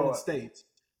United States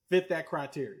fit that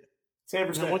criteria?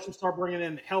 10%. And once you start bringing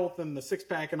in health and the six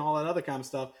pack and all that other kind of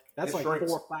stuff, that's like 4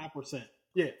 or 5%.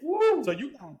 Yeah. Woo! So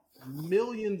you got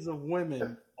millions of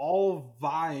women all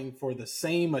vying for the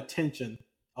same attention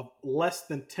of less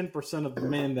than 10% of the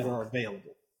men that are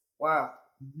available. Wow.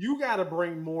 You got to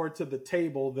bring more to the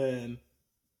table than,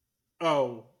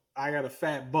 oh, I got a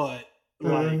fat butt.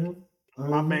 Like,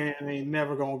 my man ain't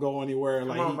never going to go anywhere.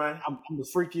 Like, I'm the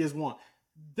freakiest one.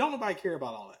 Don't nobody care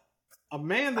about all that. A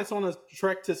man that's on a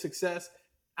trek to success,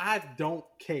 I don't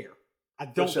care. I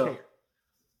don't care.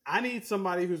 I need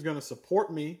somebody who's going to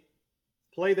support me,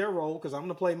 play their role, because I'm going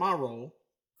to play my role,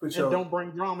 and don't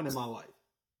bring drama in my life.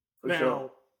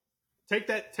 Take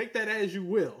that as you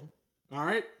will. All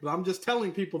right, but I'm just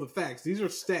telling people the facts. These are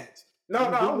stats. No,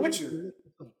 I'm with you.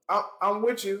 I'm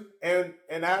with you, and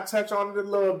I'll touch on it a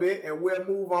little bit, and we'll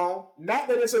move on. Not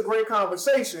that it's a great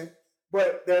conversation,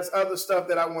 but there's other stuff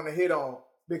that I want to hit on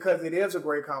because it is a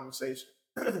great conversation.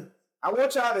 I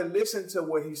want y'all to listen to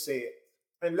what he said,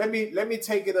 and let me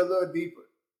take it a little deeper.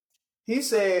 He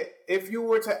said, if you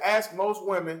were to ask most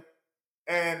women,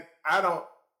 and I don't,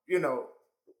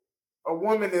 a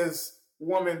woman is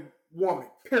woman,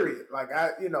 period. Like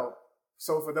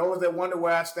so for those that wonder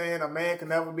where I stand, a man can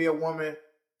never be a woman.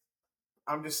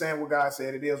 I'm just saying what God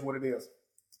said. It is what it is.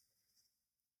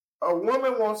 A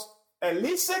woman wants at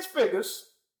least 6 figures,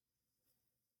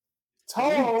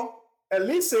 tall, at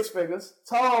least 6 figures,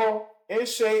 tall, in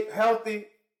shape, healthy,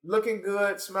 looking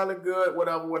good, smelling good,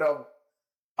 whatever.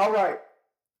 All right.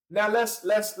 Now let's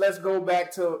go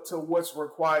back to what's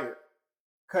required.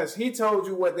 Because he told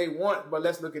you what they want, but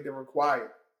let's look at the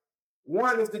required.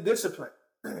 1 is the discipline.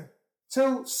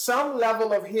 2, some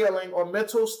level of healing or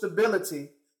mental stability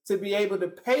to be able to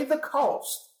pay the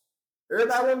cost.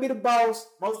 Everybody want to be the boss.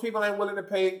 Most people ain't willing to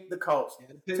pay the cost.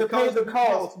 To pay the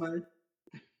cost, man.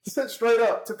 Straight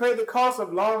up. To pay the cost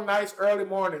of long nights, early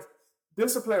mornings.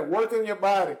 Discipline, working your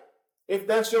body. If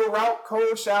that's your route,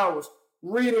 cold showers,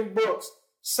 reading books,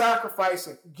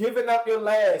 sacrificing, giving up your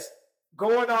last,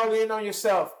 going all in on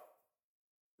yourself.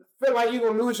 Feel like you're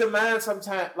gonna lose your mind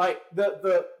sometime. Like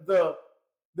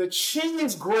the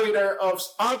cheese grater of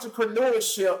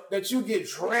entrepreneurship that you get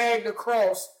dragged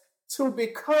across to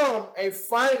become a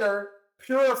finer,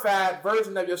 purified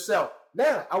version of yourself.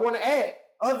 Now, I want to add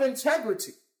of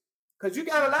integrity. Because you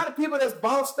got a lot of people that's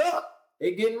bossed up.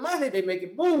 They getting money, they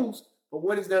making moves, but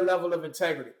what is their level of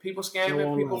integrity? People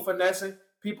scamming, people finessing,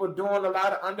 people doing a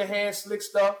lot of underhand slick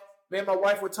stuff. Me and my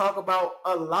wife would talk about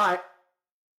a lot.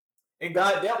 And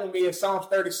God dealt with me in Psalms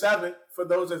 37. For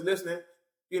those that's listening,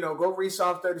 go read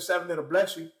Psalms 37. It'll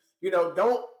bless you.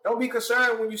 Don't be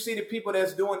concerned when you see the people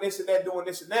that's doing this and that, doing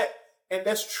this and that. And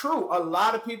that's true. A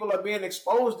lot of people are being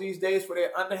exposed these days for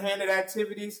their underhanded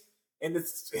activities and the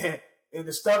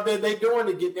stuff that they're doing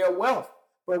to get their wealth.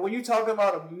 But when you're talking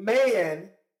about a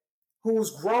man who's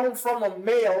grown from a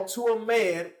male to a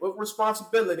man with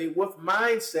responsibility, with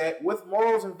mindset, with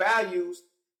morals and values,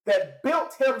 that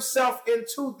built himself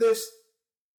into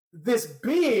this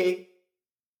being,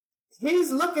 he's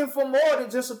looking for more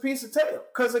than just a piece of tail.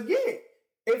 Because again,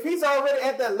 if he's already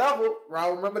at that level, I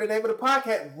remember the name of the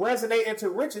podcast, Resonate into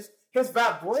Riches, his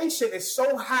vibration is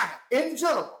so high in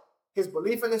general. His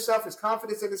belief in himself, his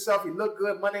confidence in himself, he look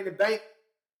good, money in the bank.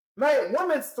 Man,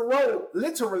 women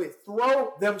literally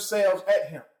throw themselves at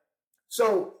him.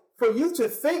 So for you to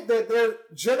think that they're,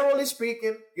 generally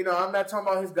speaking, I'm not talking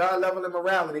about his God level of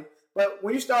morality, but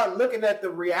when you start looking at the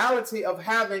reality of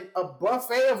having a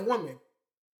buffet of women,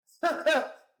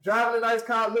 driving a nice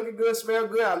car, looking good, smell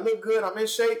good, I look good, I'm in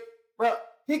shape, but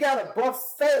he got a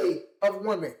buffet of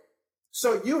women.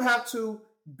 So you have to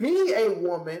be a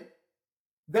woman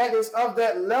that is of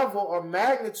that level or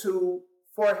magnitude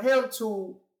for him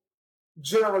to,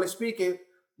 generally speaking,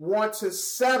 want to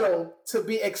settle to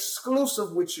be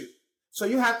exclusive with you. So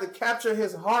you have to capture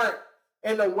his heart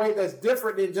in a way that's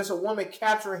different than just a woman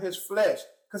capturing his flesh.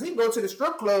 Because he can go to the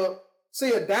strip club,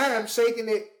 see a dime shaking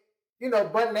it,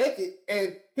 butt naked,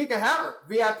 and he can have her.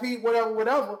 VIP, whatever,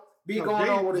 going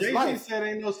on with his life. Jay-Z said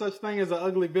ain't no such thing as an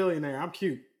ugly billionaire. I'm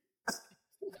cute.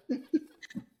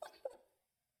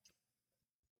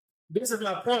 This is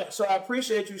my point. So I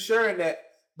appreciate you sharing that.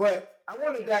 But I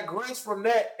want to digress from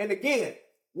that. And again,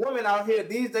 women out here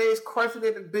these days crushing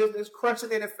it in business,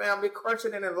 crushing it in family,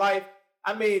 crushing it in life.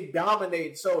 I mean,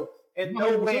 dominating. So in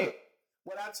no way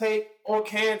would I take or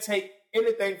can take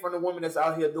anything from the woman that's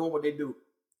out here doing what they do.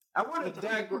 I want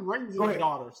to raise my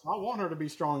daughter, so I want her to be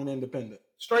strong and independent.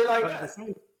 Straight like that.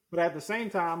 But at the same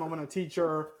time, I'm going to teach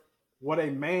her what a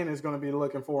man is going to be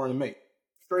looking for in a mate.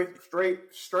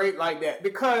 Straight like that.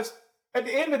 Because at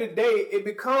the end of the day, it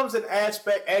becomes an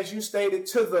aspect, as you stated,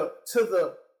 to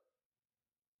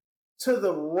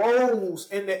the roles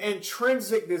and the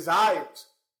intrinsic desires.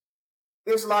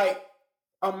 It's like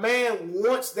a man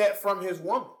wants that from his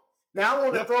woman. Now, I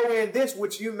want to throw in this,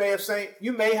 which you may have said,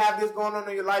 you may have this going on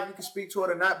in your life, you can speak to it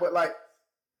or not, but like,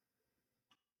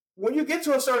 when you get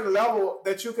to a certain level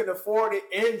that you can afford it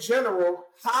in general,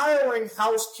 hiring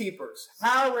housekeepers,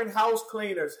 hiring house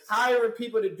cleaners, hiring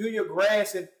people to do your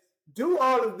grass and do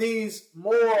all of these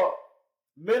more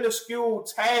minuscule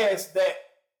tasks that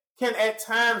can at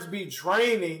times be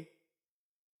draining,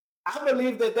 I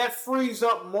believe that frees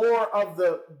up more of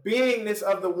the beingness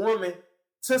of the woman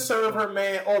to serve her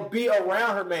man or be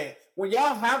around her man. When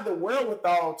y'all have the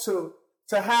wherewithal to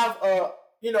have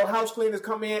house cleaners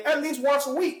come in at least once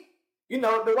a week.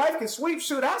 The wife can sweep.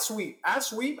 Shoot, I sweep,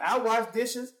 I wash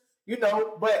dishes,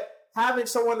 but having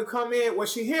someone to come in when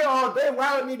she here all day,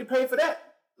 why would I need to pay for that?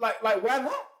 Like why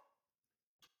not?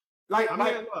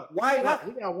 Why not?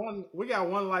 We got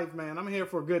one life, man. I'm here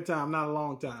for a good time, not a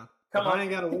long time. I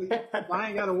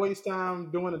ain't gotta waste time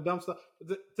doing the dumb stuff.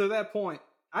 To that point,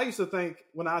 I used to think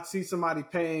when I see somebody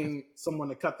paying someone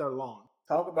to cut their lawn,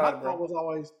 talk about my thought was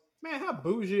always, man, how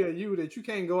bougie are you that you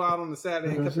can't go out on a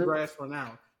Saturday and cut the grass for an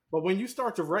hour? But when you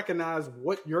start to recognize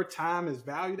what your time is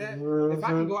valued at, if I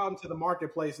can go out into the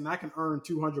marketplace and I can earn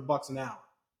 $200 an hour,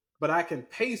 but I can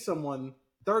pay someone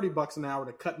 $30 an hour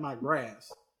to cut my grass,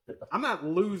 I'm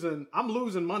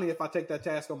losing money if I take that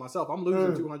task on myself. I'm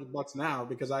losing $200 an hour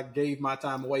because I gave my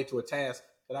time away to a task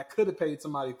that I could have paid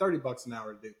somebody $30 an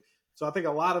hour to do. So I think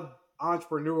a lot of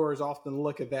entrepreneurs often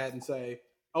look at that and say,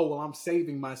 oh, well, I'm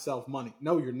saving myself money.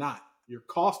 No, you're not. You're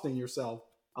costing yourself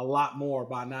a lot more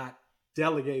by not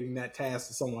delegating that task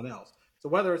to someone else. So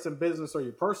whether it's in business or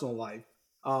your personal life,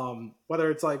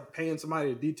 whether it's like paying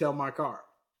somebody to detail my car.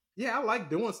 Yeah, I like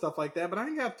doing stuff like that, but I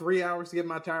ain't got 3 hours to get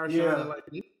my tires shining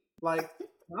like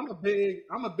I'm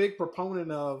a big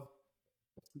proponent of,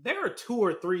 there are 2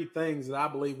 or 3 things that I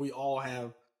believe we all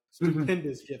have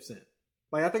stupendous gifts in.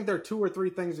 Like, I think there are 2 or 3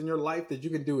 things in your life that you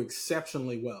can do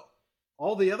exceptionally well.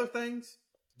 All the other things,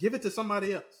 give it to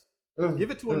somebody else.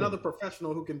 Give it to another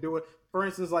professional who can do it. For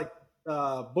instance, like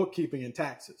bookkeeping and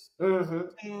taxes.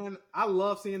 And I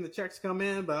love seeing the checks come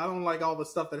in, but I don't like all the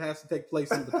stuff that has to take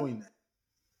place in between that.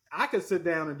 I could sit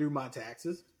down and do my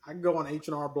taxes. I can go on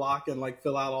H&R Block and like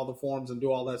fill out all the forms and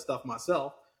do all that stuff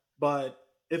myself, but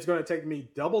it's going to take me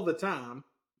double the time,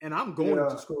 and I'm going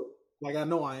to school. Like, I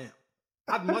know I am.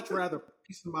 I'd much rather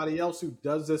pay somebody else who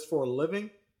does this for a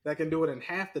living that can do it in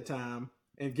half the time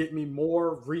and get me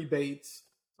more rebates,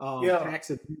 tax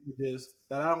advantages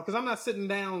that I don't, because I'm not sitting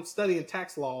down studying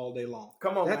tax law all day long.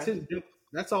 Come on, that's his.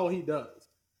 That's all he does.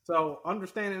 So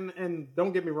understand, and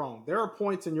don't get me wrong, there are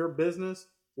points in your business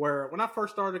where when I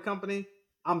first started a company,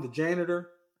 I'm the janitor,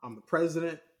 I'm the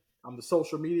president, I'm the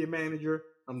social media manager,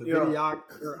 I'm the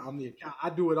videographer, I'm the account.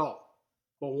 I do it all.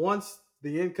 But once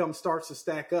the income starts to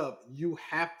stack up, you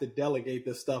have to delegate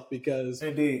this stuff because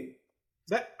indeed.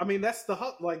 That's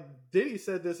the like Diddy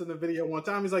said this in the video one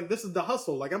time. He's like, this is the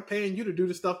hustle. Like, I'm paying you to do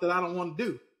the stuff that I don't want to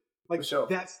do. Like,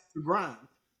 that's the grind.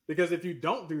 Because if you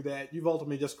don't do that, you've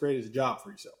ultimately just created a job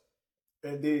for yourself.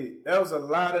 Indeed. There was a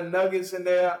lot of nuggets in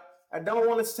there. I don't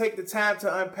want to take the time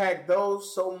to unpack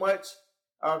those so much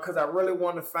because I really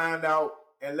want to find out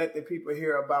and let the people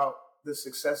hear about the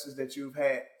successes that you've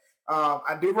had.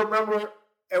 I do remember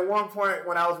at one point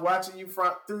when I was watching you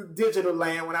through Digital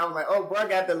Land, when I was like, oh, bro, I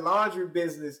got the laundry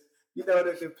business,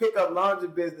 the pickup laundry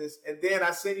business. And then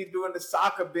I seen you doing the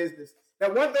soccer business.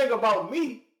 Now, one thing about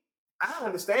me, I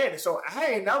understand it. So I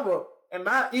ain't never,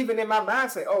 even in my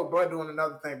mind, say, oh, bro, doing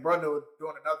another thing, bro, doing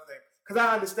another thing. Because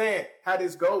I understand how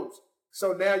this goes.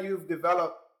 So now you've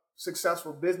developed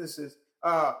successful businesses,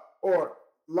 or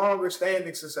longer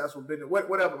standing successful business,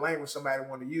 whatever language somebody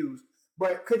want to use.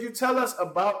 But could you tell us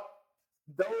about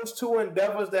those two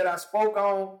endeavors that I spoke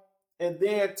on, and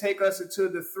then take us into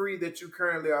the three that you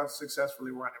currently are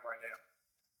successfully running right now?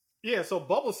 Yeah, so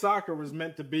Bubble Soccer was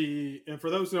meant to be, and for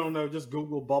those who don't know, just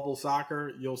Google Bubble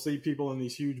Soccer. You'll see people in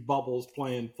these huge bubbles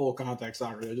playing full contact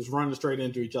soccer. They're just running straight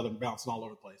into each other and bouncing all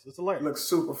over the place. It's hilarious. Looks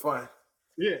super fun.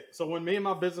 Yeah, so when me and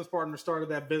my business partner started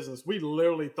that business, we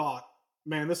literally thought,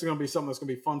 man, this is going to be something that's going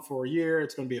to be fun for a year.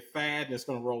 It's going to be a fad, and it's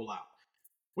going to roll out.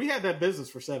 We had that business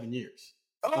for 7 years.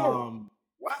 Oh,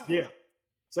 wow. Yeah,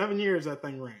 7 years that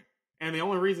thing ran. And the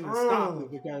only reason it stopped is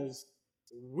because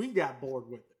we got bored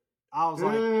with it. I was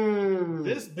like,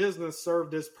 this business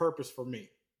served its purpose for me.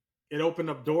 It opened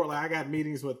up doors. Like I got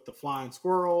meetings with the Flying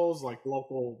Squirrels, like the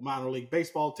local minor league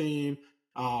baseball team.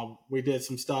 We did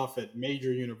some stuff at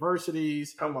major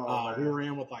universities. Come on, we were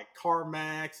in with like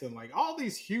CarMax and like all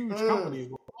these huge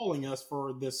companies were calling us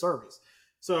for this service.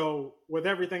 So with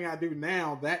everything I do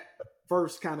now, that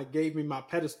first kind of gave me my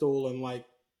pedestal and like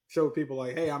showed people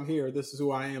like, hey, I'm here. This is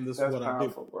who I am. This is what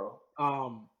powerful, I do.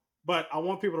 Bro. But I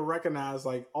want people to recognize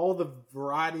like all the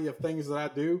variety of things that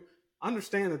I do.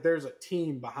 Understand that there's a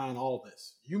team behind all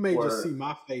this. You may just see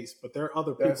my face, but there are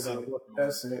other people that are working on it.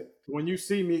 That's it. When you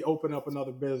see me open up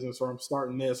another business or I'm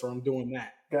starting this or I'm doing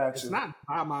that, gotcha. It's not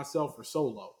by myself or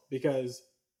solo, because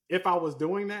if I was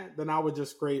doing that, then I would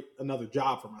just create another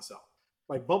job for myself.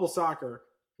 Like Bubble Soccer,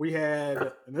 we had,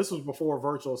 and this was before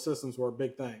virtual assistants were a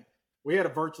big thing. We had a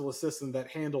virtual assistant that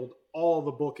handled all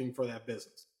the booking for that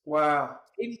business. Wow.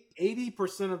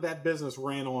 80% of that business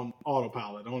ran on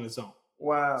autopilot on its own.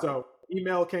 Wow. So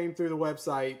email came through the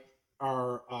website.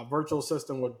 Our virtual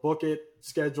assistant would book it,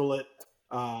 schedule it,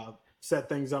 set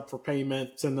things up for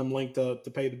payment, send them link to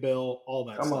pay the bill, all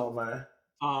that stuff. Come on,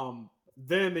 man.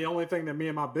 Then the only thing that me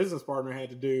and my business partner had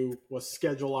to do was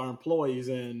schedule our employees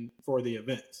in for the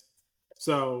events.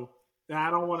 So I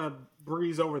don't want to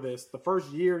breeze over this. The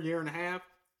first year and a half,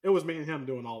 it was me and him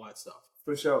doing all that stuff.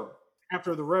 For sure.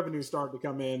 After the revenue started to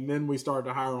come in, then we started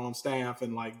to hire on staff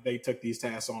and like they took these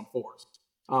tasks on for us.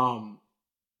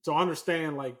 So I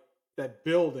understand like that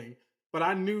building, but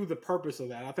I knew the purpose of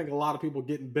that. I think a lot of people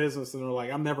get in business and they're like,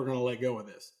 I'm never going to let go of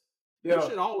this. Yeah. You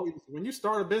should always, when you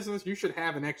start a business, you should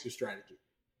have an exit strategy.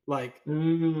 Like at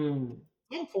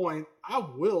some point, I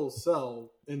will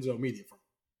sell Enzo Media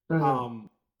from.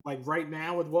 Like right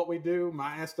now with what we do,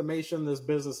 my estimation, this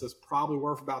business is probably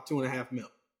worth about $2.5 million.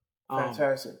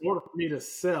 Fantastic. In order for me to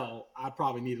sell, I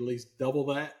probably need at least double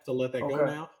that to let that go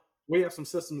now. We have some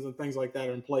systems and things like that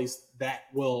in place that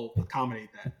will accommodate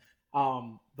that.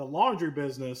 The laundry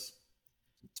business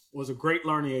was a great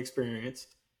learning experience.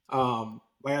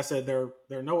 Like I said, there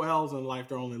are no L's in life.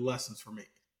 There are only lessons for me.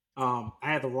 I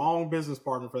had the wrong business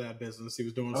partner for that business. He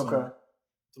was doing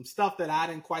some stuff that I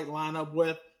didn't quite line up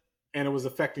with, and it was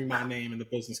affecting my name in the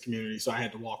business community. So I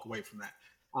had to walk away from that.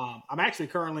 I'm actually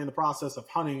currently in the process of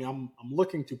hunting. I'm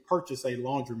looking to purchase a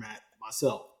laundromat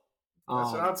myself.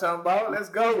 That's what I'm talking about. Let's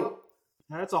go.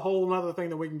 That's a whole other thing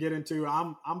that we can get into.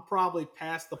 I'm probably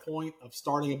past the point of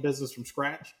starting a business from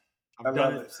scratch. I've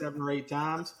done it 7 or 8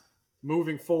 times.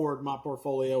 Moving forward, my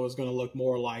portfolio is going to look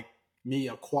more like me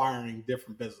acquiring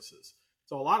different businesses.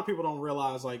 So a lot of people don't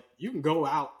realize like you can go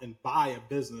out and buy a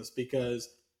business, because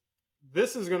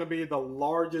this is going to be the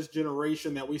largest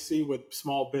generation that we see with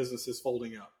small businesses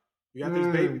folding up. You got these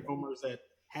baby boomers that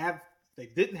they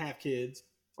didn't have kids,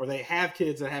 or they have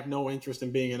kids that have no interest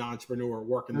in being an entrepreneur or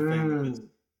working the family business.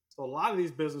 So a lot of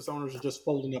these business owners are just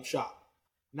folding up shop,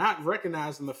 not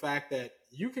recognizing the fact that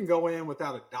you can go in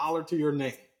without a dollar to your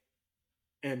name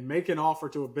and make an offer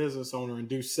to a business owner and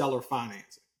do seller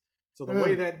financing. So the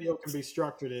way that deal can be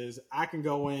structured is I can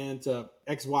go into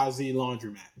XYZ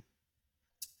laundromat.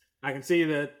 I can see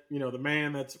that, the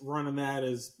man that's running that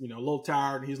is, a little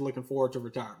tired and he's looking forward to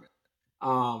retirement.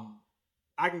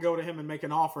 I can go to him and make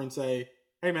an offer and say,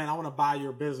 hey man, I want to buy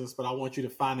your business, but I want you to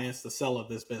finance the sale of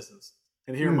this business.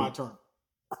 And here are my terms.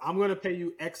 I'm going to pay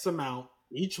you X amount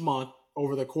each month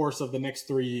over the course of the next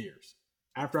 3 years.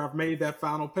 After I've made that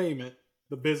final payment,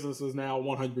 the business is now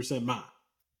 100% mine.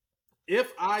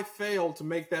 If I fail to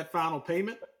make that final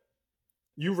payment,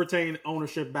 you retain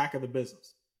ownership back of the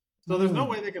business. So there's no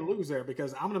way they can lose there,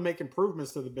 because I'm going to make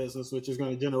improvements to the business, which is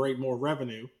going to generate more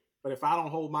revenue. But if I don't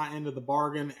hold my end of the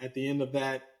bargain at the end of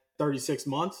that 36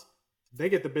 months, they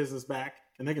get the business back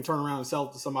and they can turn around and sell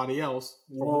it to somebody else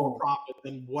for more profit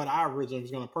than what I originally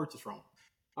was going to purchase from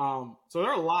them. So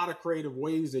there are a lot of creative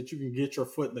ways that you can get your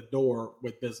foot in the door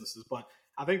with businesses. But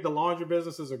I think the laundry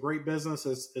business is a great business.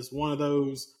 It's one of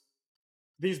those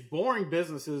these boring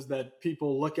businesses that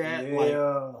people look at,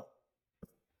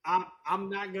 I'm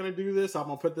not going to do this. I'm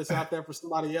going to put this out there for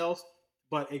somebody else.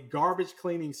 But a garbage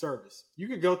cleaning service, you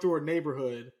could go through a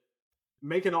neighborhood,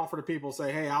 make an offer to people,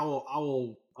 say, hey, I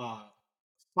will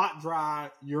spot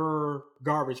dry your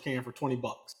garbage can for $20.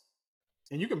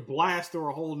 And you can blast through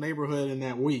a whole neighborhood in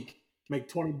that week, make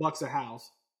 $20 a house.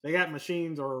 They got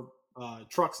machines or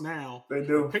trucks now. They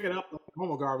do. Pick it up like a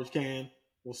normal garbage can.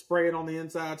 We'll spray it on the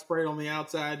inside, spray it on the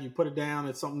outside. You put it down.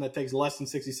 It's something that takes less than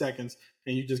 60 seconds,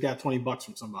 and you just got $20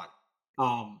 from somebody.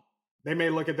 They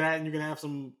may look at that, and you can have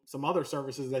some other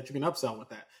services that you can upsell with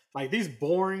that. Like these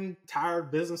boring, tired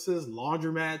businesses,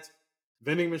 laundromats,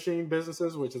 vending machine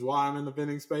businesses, which is why I'm in the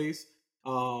vending space,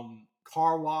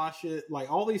 car wash it,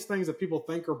 like all these things that people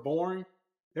think are boring.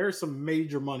 There's some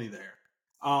major money there.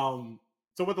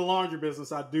 So with the laundry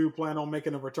business, I do plan on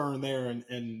making a return there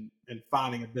and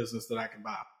finding a business that I can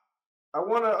buy. I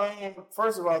want to,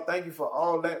 first of all, thank you for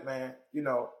all that, man. You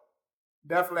know,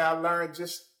 definitely I learned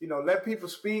just, let people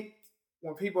speak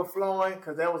when people are flowing,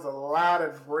 because there was a lot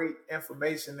of great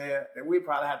information there that we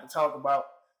probably have to talk about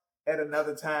at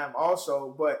another time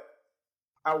also. But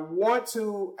I want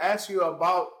to ask you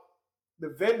about the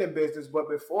vending business. But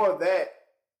before that,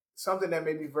 something that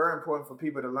may be very important for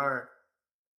people to learn.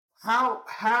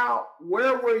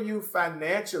 Where were you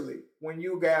financially when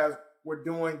you guys were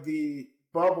doing the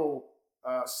bubble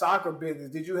soccer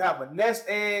business? Did you have a nest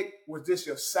egg? Was this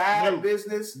your side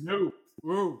business? No.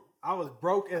 I was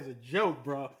broke as a joke,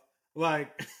 bro.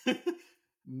 Like,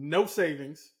 no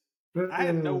savings. I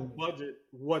had no budget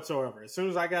whatsoever. As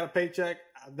soon as I got a paycheck,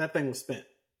 that thing was spent.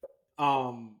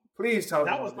 Please tell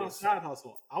me that was my side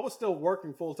hustle. I was still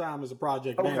working full time as a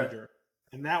project manager,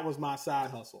 and that was my side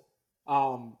hustle.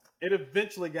 It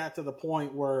eventually got to the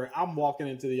point where I'm walking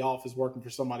into the office working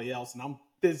for somebody else, and I'm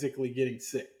physically getting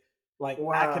sick. Like,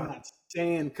 I cannot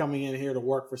stand coming in here to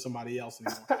work for somebody else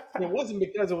anymore. And it wasn't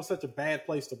because it was such a bad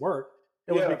place to work.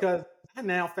 It was because I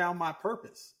now found my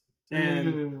purpose.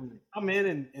 And come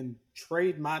in and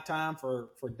trade my time for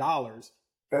dollars.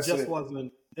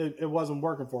 It wasn't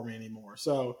working for me anymore.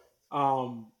 So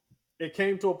it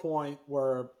came to a point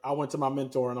where I went to my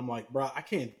mentor and I'm like, bro, I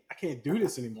can't do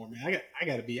this anymore, man. I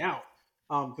got to be out.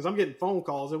 Because I'm getting phone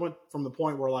calls. It went from the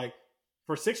point where, like,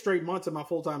 for 6 straight months of my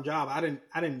full-time job, I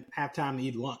didn't have time to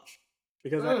eat lunch,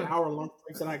 because that hour lunch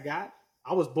break that I got,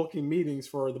 I was booking meetings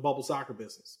for the bubble soccer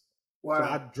business. Wow. So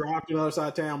I'd drive to the other side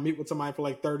of town, meet with somebody for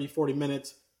like 30, 40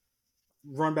 minutes,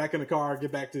 run back in the car,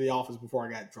 get back to the office before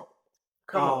I got in trouble.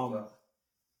 Come on, bro.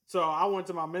 So I went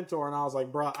to my mentor and I was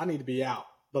like, bro, I need to be out,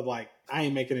 but like, I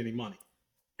ain't making any money.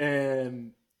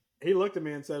 And he looked at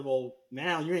me and said, well,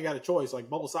 now you ain't got a choice. Like,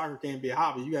 bubble soccer can't be a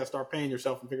hobby. You got to start paying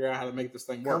yourself and figure out how to make this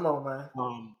thing work. Come on,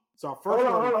 man. So our first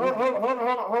hold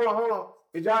on.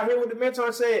 Did y'all hear what the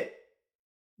mentor said?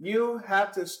 You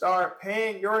have to start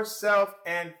paying yourself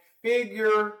and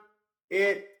figure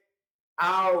it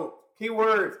out.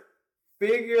 Keyword,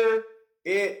 figure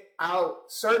it out.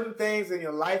 Certain things in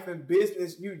your life and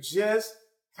business, you just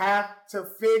have to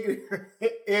figure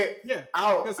it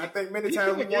out. I think many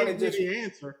times we want to just the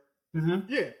answer. Mm-hmm.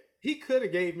 Yeah, he could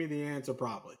have gave me the answer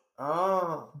probably.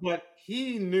 But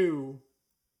he knew.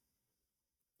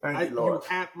 You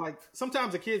have, like,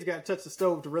 sometimes the kids got to touch the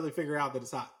stove to really figure out that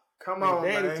it's hot. Come on,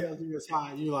 Daddy man. tells you it's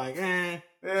hot. You like, I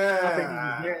think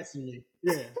he's gassing me.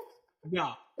 Yeah.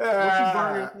 No. Once you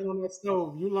burn everything on that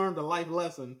stove, you learned a life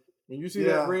lesson. When you see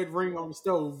that red ring on the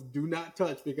stove, do not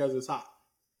touch because it's hot.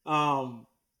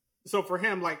 So for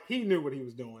him, like, he knew what he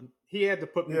was doing. He had to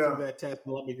put me through that test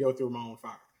and let me go through my own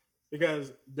fire.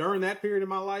 Because during that period of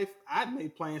my life, I'd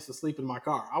made plans to sleep in my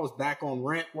car. I was back on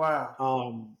rent.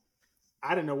 Wow.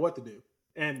 I didn't know what to do.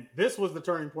 And this was the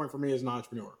turning point for me as an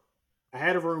entrepreneur. I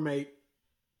had a roommate.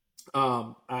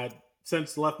 I'd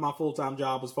since left my full-time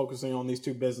job, was focusing on these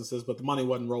 2 businesses, but the money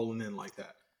wasn't rolling in like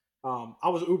that. I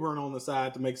was Ubering on the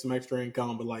side to make some extra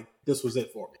income, but like, this was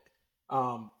it for me.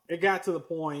 It got to the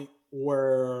point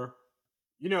where,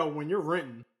 when you're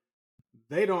renting,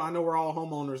 I know we're all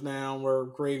homeowners now and we're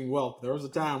creating wealth. There was a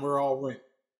time we were all rent.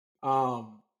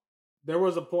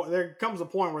 There comes a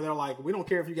point where they're like, we don't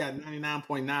care if you got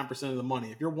 99.9% of the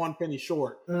money. If you're 1 penny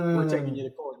short, we're taking you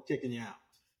to court and kicking you out.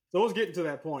 So it was getting to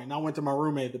that point. And I went to my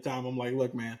roommate at the time. I'm like,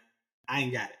 look, man, I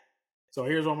ain't got it. So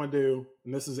here's what I'm going to do.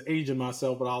 And this is aging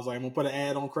myself, but I was like, I'm going to put an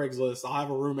ad on Craigslist. I'll have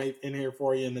a roommate in here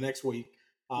for you in the next week.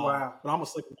 Wow. But I'm going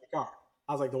to sleep in my car.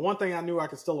 I was like, the one thing I knew I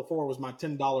could still afford was my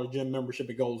 $10 gym membership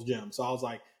at Gold's Gym. So I was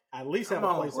like, I at least have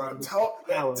a place. Talk.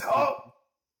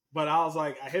 But I was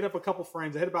like, I hit up a couple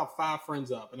friends. I hit about 5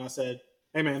 friends up. And I said,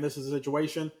 hey, man, this is a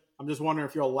situation. I'm just wondering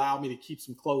if you'll allow me to keep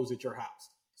some clothes at your house.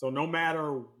 So no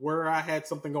matter where I had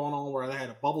something going on, where I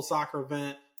had a bubble soccer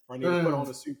event or I needed to put on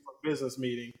a suit for a business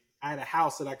meeting, I had a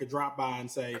house that I could drop by and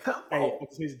say, hey, I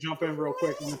just need to jump in real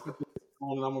quick. I'm going to put this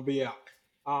on and I'm going to be out.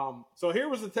 So here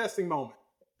was a testing moment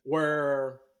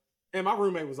where, and my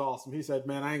roommate was awesome. He said,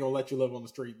 man, I ain't going to let you live on the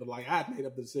street. But like, I had made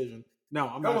up the decision. No,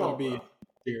 I'm not going to be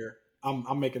here.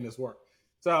 I'm making this work.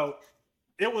 So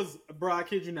it was, bro, I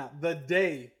kid you not, the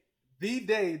day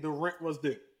the rent was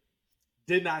due,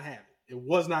 did not have it. It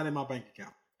was not in my bank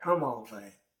account. Come on,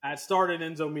 man. I had started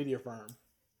Enzo Media Firm.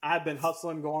 I'd been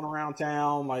hustling, going around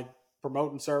town, like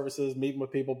promoting services, meeting with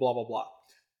people, blah, blah, blah.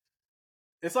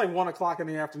 It's like 1 o'clock in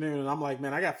the afternoon, and I'm like,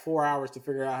 man, I got 4 hours to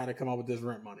figure out how to come up with this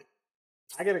rent money.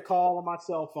 I get a call on my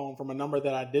cell phone from a number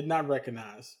that I did not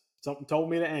recognize. Something told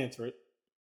me to answer it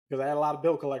because I had a lot of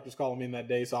bill collectors calling me that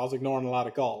day, so I was ignoring a lot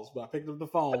of calls. But I picked up the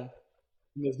phone,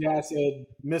 and this guy said,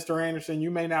 Mr. Anderson,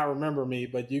 you may not remember me,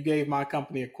 but you gave my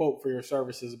company a quote for your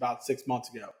services about 6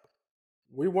 months ago.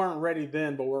 We weren't ready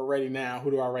then, but we're ready now.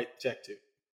 Who do I write the check to?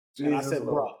 And I said,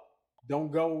 bro,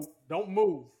 don't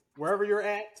move. Wherever you're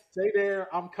at, stay there.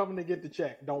 I'm coming to get the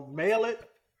check. Don't mail it.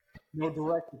 No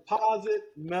direct deposit.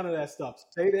 None of that stuff.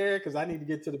 Stay there because I need to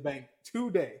get to the bank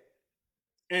today.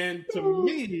 And to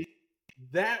me,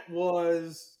 that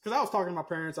was because I was talking to my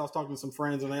parents. I was talking to some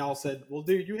friends, and they all said, well,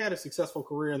 dude, you had a successful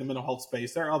career in the mental health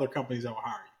space. There are other companies that will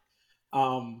hire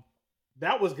you.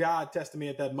 That was God testing me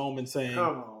at that moment saying,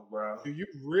 come on, bro. Do you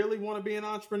really want to be an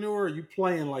entrepreneur or are you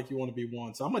playing like you want to be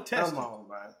one? So I'm going to test Come on,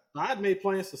 man. I had made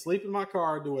plans to sleep in my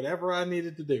car, do whatever I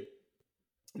needed to do.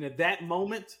 And at that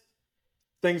moment,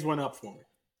 things went up for me.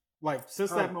 Like,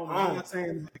 since that moment, I'm not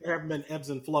saying there haven't been ebbs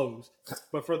and flows,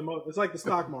 but for the most, it's like the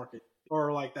stock market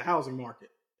or like the housing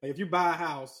market. Like, if you buy a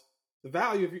house, the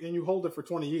value of and you hold it for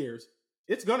 20 years,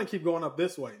 it's going to keep going up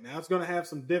this way. Now, it's going to have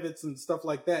some divots and stuff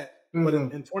like that. Mm-hmm. But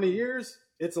in 20 years,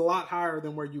 it's a lot higher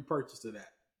than where you purchased it at.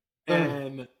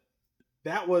 And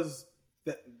that was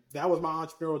my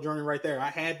entrepreneurial journey right there. I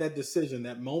had that decision,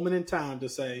 that moment in time to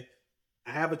say,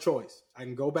 I have a choice. I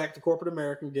can go back to corporate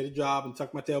America and get a job and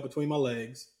tuck my tail between my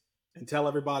legs and tell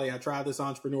everybody I tried this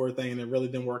entrepreneur thing and it really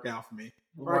didn't work out for me.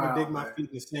 Or I can dig my feet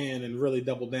in the sand and really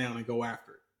double down and go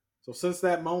after it. So since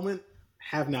that moment,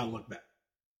 have not looked back.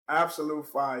 Absolute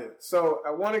fire. So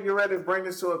I want to get ready to bring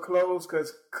this to a close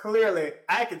because clearly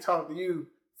I can talk to you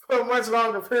for a much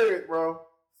longer period, bro.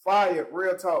 Fire,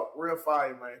 real talk, real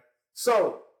fire, man.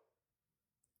 So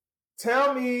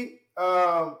tell me,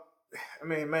 y'all,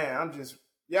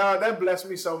 that blessed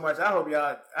me so much. I hope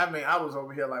y'all, I was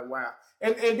over here like, wow.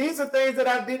 And these are things that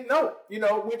I didn't know,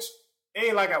 which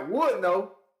ain't like I would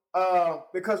know.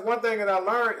 Because one thing that I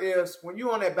learned is when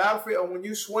you on that battlefield or when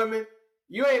you swimming,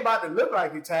 you ain't about to look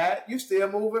like you're tired. You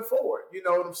still moving forward. You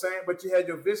know what I'm saying? But you had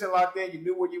your vision locked in. You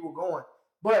knew where you were going.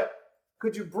 But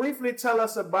could you briefly tell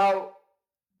us about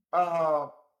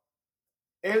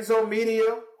Enzo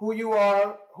Media, who you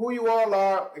all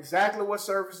are, exactly what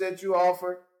service that you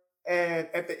offer, and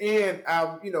at the end,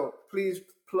 please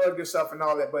plug yourself and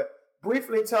all that. But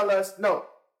briefly tell us.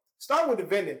 Start with the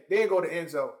vending, then go to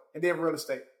Enzo, and then real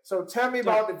estate. So tell me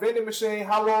about the vending machine,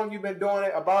 how long you've been doing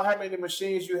it, about how many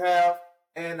machines you have,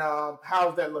 and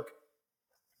how's that looking?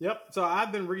 Yep. So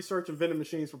I've been researching vending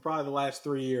machines for probably the last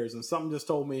 3 years, and something just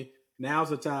told me now's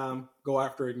the time, go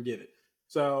after it and get it.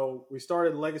 So we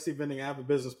started Legacy Vending. I have a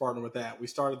business partner with that. We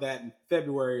started that in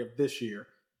February of this year.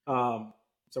 So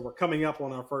we're coming up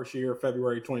on our first year,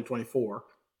 February 2024.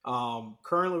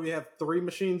 Currently we have 3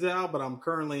 machines out, but I'm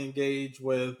currently engaged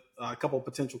with a couple of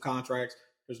potential contracts.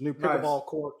 There's a new pickleball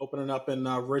court opening up in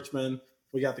Richmond.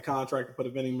 We got the contract to put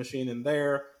a vending machine in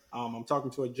there. I'm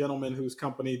talking to a gentleman whose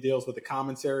company deals with the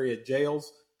commissary at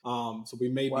jails. So we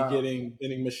may be getting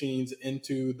vending machines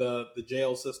into the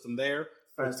jail system there.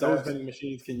 Those vending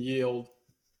machines can yield,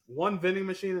 one vending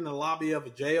machine in the lobby of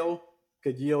a jail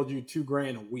could yield you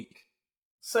 $2,000 a week.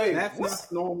 Not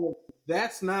normal.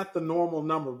 That's not the normal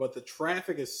number, but the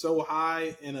traffic is so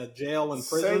high in a jail and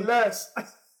prison. Say less.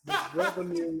 The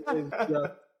revenue is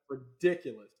just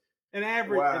ridiculous. An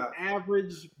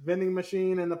average vending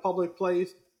machine in the public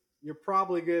place, you're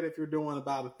probably good if you're doing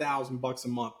about $1,000 a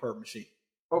month per machine.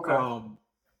 Okay.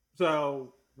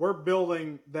 So we're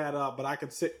building that up, but I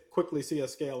could quickly see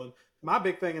us scaling. My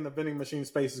big thing in the vending machine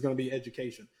space is going to be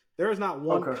education. There is not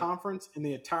one conference in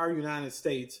the entire United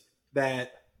States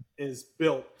that is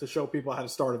built to show people how to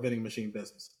start a vending machine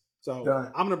business.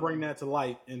 So I'm going to bring that to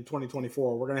light in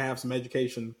 2024. We're going to have some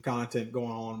education content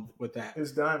going on with that.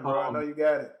 It's done, bro. I know you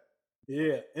got it.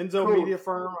 Yeah. Enzo Media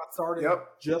Firm, I started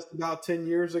just about 10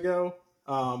 years ago.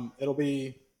 It'll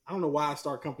be, I don't know why I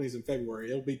start companies in February.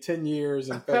 It'll be 10 years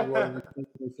in February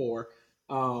 2024.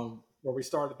 where we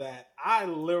started that, I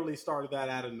literally started that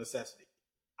out of necessity.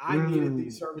 I needed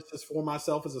these services for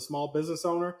myself as a small business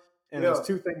owner. And there's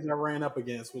two things I ran up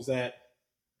against was that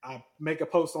I make a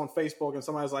post on Facebook and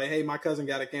somebody's like, hey, my cousin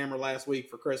got a camera last week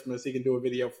for Christmas. He can do a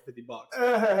video for $50.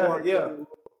 Or a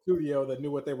studio that knew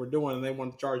what they were doing and they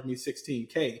wanted to charge me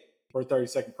 $16K for a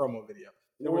 30-second promo video.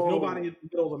 There was nobody in the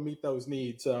middle to meet those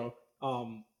needs. So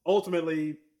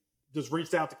ultimately, just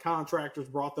reached out to contractors,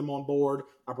 brought them on board.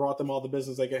 I brought them all the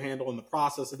business they could handle. In the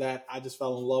process of that, I just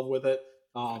fell in love with it.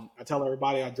 I tell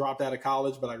everybody I dropped out of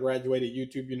college, but I graduated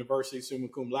YouTube University, summa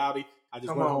cum laude. I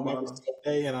just went home every single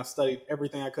day and I studied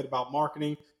everything I could about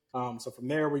marketing. So from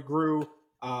there, we grew.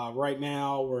 Right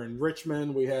now, we're in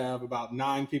Richmond. We have about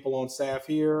 9 people on staff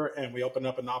here, and we opened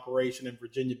up an operation in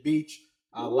Virginia Beach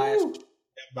last year. We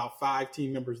have about 5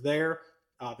 team members there.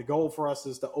 The goal for us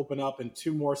is to open up in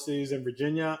 2 more cities in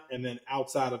Virginia, and then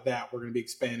outside of that, we're going to be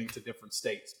expanding to different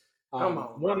states.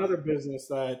 One other business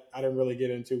that I didn't really get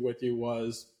into with you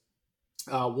was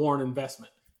Warren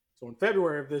Investment. So in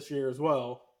February of this year as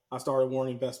well, I started Warren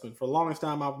Investment. For the longest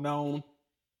time, I've known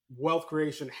wealth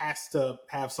creation has to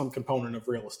have some component of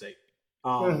real estate.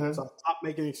 So I stopped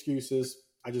making excuses.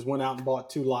 I just went out and bought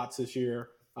 2 lots this year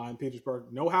in Petersburg.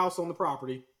 No house on the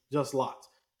property, just lots.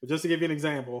 But just to give you an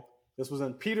example, this was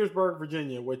in Petersburg,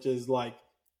 Virginia, which is like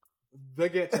the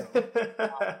ghetto.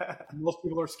 Most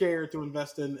people are scared to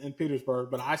invest in Petersburg,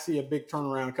 but I see a big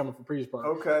turnaround coming from Petersburg.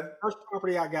 Okay. First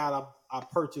property I got, I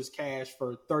purchased cash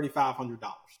for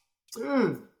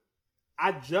 $3,500.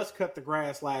 I just cut the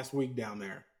grass last week down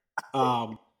there.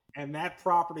 And that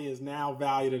property is now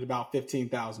valued at about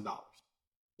 $15,000.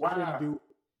 Wow. Didn't do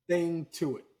a thing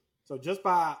to it. So just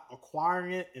by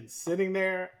acquiring it and sitting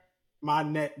there, my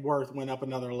net worth went up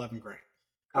another $11,000.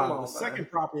 The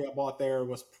second property I bought there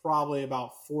was probably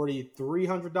about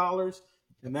 $4,300,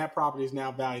 and that property is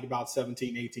now valued about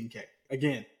 $17,000, $18,000.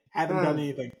 Again, haven't done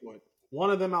anything to it. One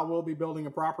of them I will be building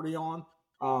a property on,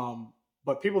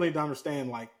 but people need to understand,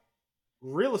 like,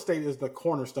 real estate is the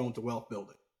cornerstone to wealth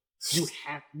building. You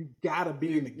gotta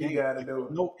be in the game. You gotta do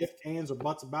it. No ifs, ands, or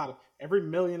buts about it. Every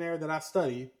millionaire that I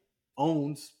study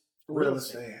owns real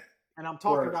estate. And I'm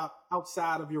talking about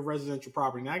outside of your residential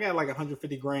property. Now I got like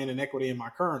 $150,000 in equity in my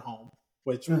current home,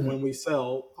 which when we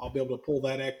sell, I'll be able to pull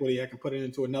that equity. I can put it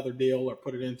into another deal or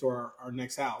put it into our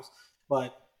next house.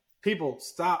 But people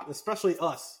stop, especially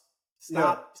us,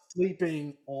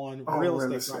 sleeping on real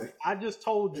estate property. I just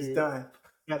told you that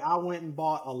I went and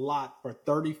bought a lot for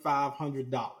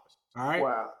 $3,500. All right.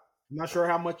 Wow. I'm not sure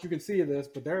how much you can see of this,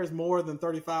 but there is more than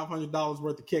 $3,500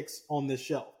 worth of kicks on this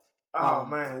shelf. Oh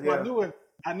man. Yeah.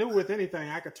 I knew with anything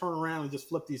I could turn around and just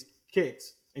flip these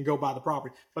kicks and go buy the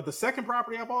property. But the second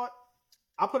property I bought,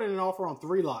 I put in an offer on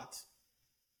 3 lots.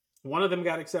 One of them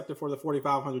got accepted for the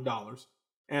 $4,500.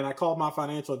 And I called my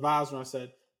financial advisor and I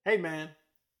said, hey man,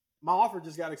 my offer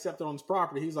just got accepted on this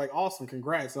property. He's like, awesome,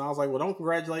 congrats. And I was like, well, don't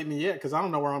congratulate me yet because I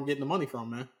don't know where I'm getting the money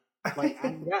from, man. Like, I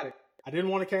got it. I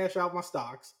didn't want to cash out my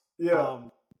stocks.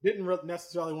 Didn't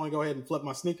necessarily want to go ahead and flip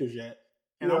my sneakers yet.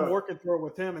 And I'm working through it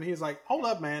with him. And he's like, hold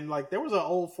up, man. Like, there was an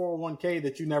old 401k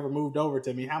that you never moved over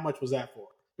to me. How much was that for?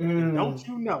 And don't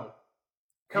you know?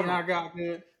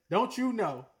 Don't you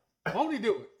know? Won't he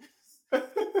do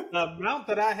it? The amount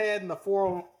that I had in the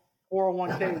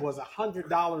 401k was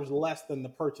 $100 less than the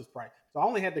purchase price. So I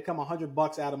only had to come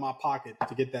 $100 out of my pocket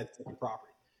to get that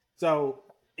property. So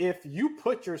if you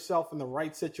put yourself in the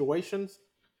right situations,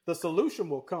 the solution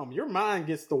will come. Your mind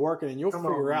gets to working and you'll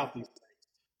figure out these things.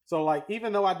 So like,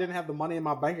 even though I didn't have the money in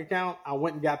my bank account, I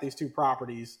went and got these 2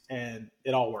 properties and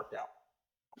it all worked out.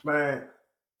 Man,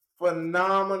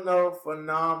 phenomenal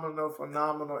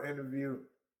interview.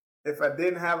 If I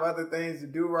didn't have other things to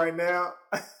do right now,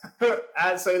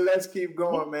 I'd say let's keep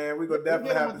going, man. We're going to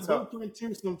definitely have to talk. Blueprint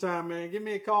 2 sometime, man. Give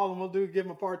me a call and give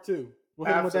him a part 2. We'll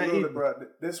Absolutely, bro.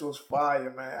 This was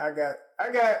fire, man. I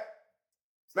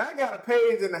got a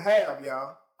page and a half,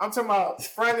 y'all. I'm talking about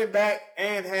front and back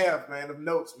and half, man, of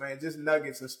notes, man. Just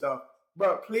nuggets and stuff.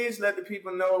 But please let the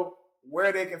people know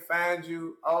where they can find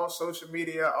you, all social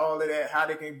media, all of that, how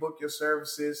they can book your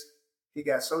services. He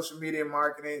got social media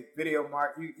marketing, video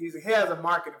marketing. He has a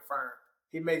marketing firm.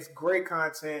 He makes great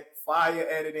content, fire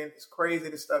editing. It's crazy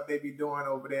the stuff they be doing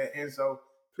over there. Enzo,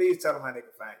 please tell them how they can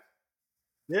find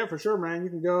you. Yeah, for sure, man. You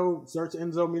can go search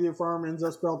Enzo Media Firm,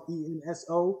 Enzo spelled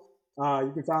ENSO.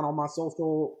 You can find on my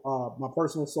my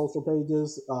personal social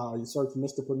pages. You search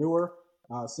Mrpreneur,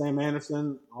 Sam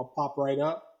Anderson. I'll pop right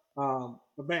up.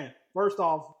 But man, first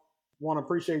off, want to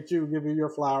appreciate you, give you your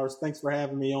flowers. Thanks for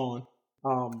having me on.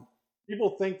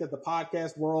 People think that the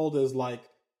podcast world is like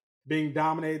being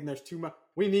dominated and there's too much.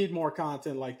 we need more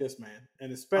content like this, man.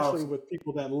 And especially with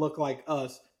people that look like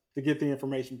us to get the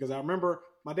information. Because I remember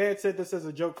my dad said this as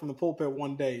a joke from the pulpit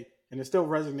one day, and it still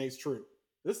resonates true.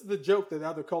 This is the joke that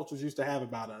other cultures used to have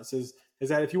about us is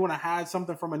that if you want to hide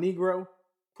something from a Negro,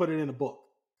 put it in a book.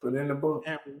 Put it in the book.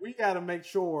 And we got to make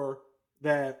sure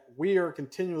that we are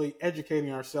continually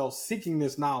educating ourselves, seeking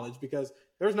this knowledge, because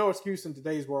there's no excuse in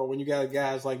today's world when you got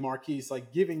guys like Marquise,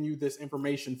 like giving you this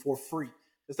information for free.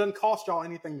 This doesn't cost y'all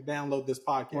anything to download this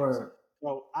podcast. Right.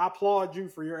 So I applaud you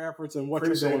for your efforts and what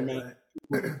you're doing, man.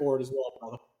 Looking forward as well,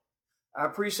 brother. I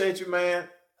appreciate you, man.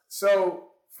 So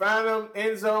find them,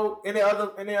 Enzo. Any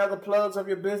other plugs of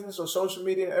your business or social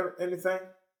media, anything?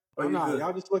 No,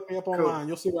 y'all just look me up online. Cool.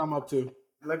 You'll see what I'm up to.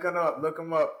 Look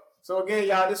them up. So again,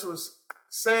 y'all, this was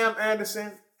Sam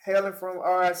Anderson, hailing from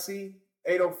RIC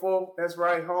 804. That's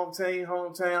right,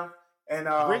 hometown. And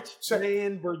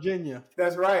Richmond, Virginia.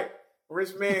 That's right.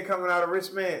 Rich man coming out of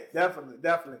Richmond.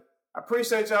 Definitely. I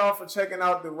appreciate y'all for checking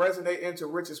out the Resonate into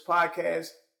Riches podcast.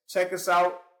 Check us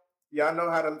out. Y'all know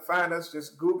how to find us.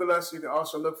 Just Google us. You can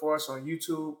also look for us on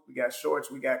YouTube. We got shorts.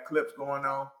 We got clips going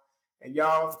on. And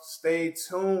y'all stay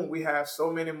tuned. We have so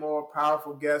many more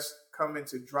powerful guests coming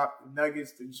to drop the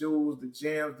nuggets, the jewels, the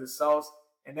gems, the sauce,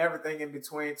 and everything in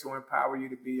between to empower you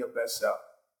to be your best self.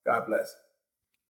 God bless.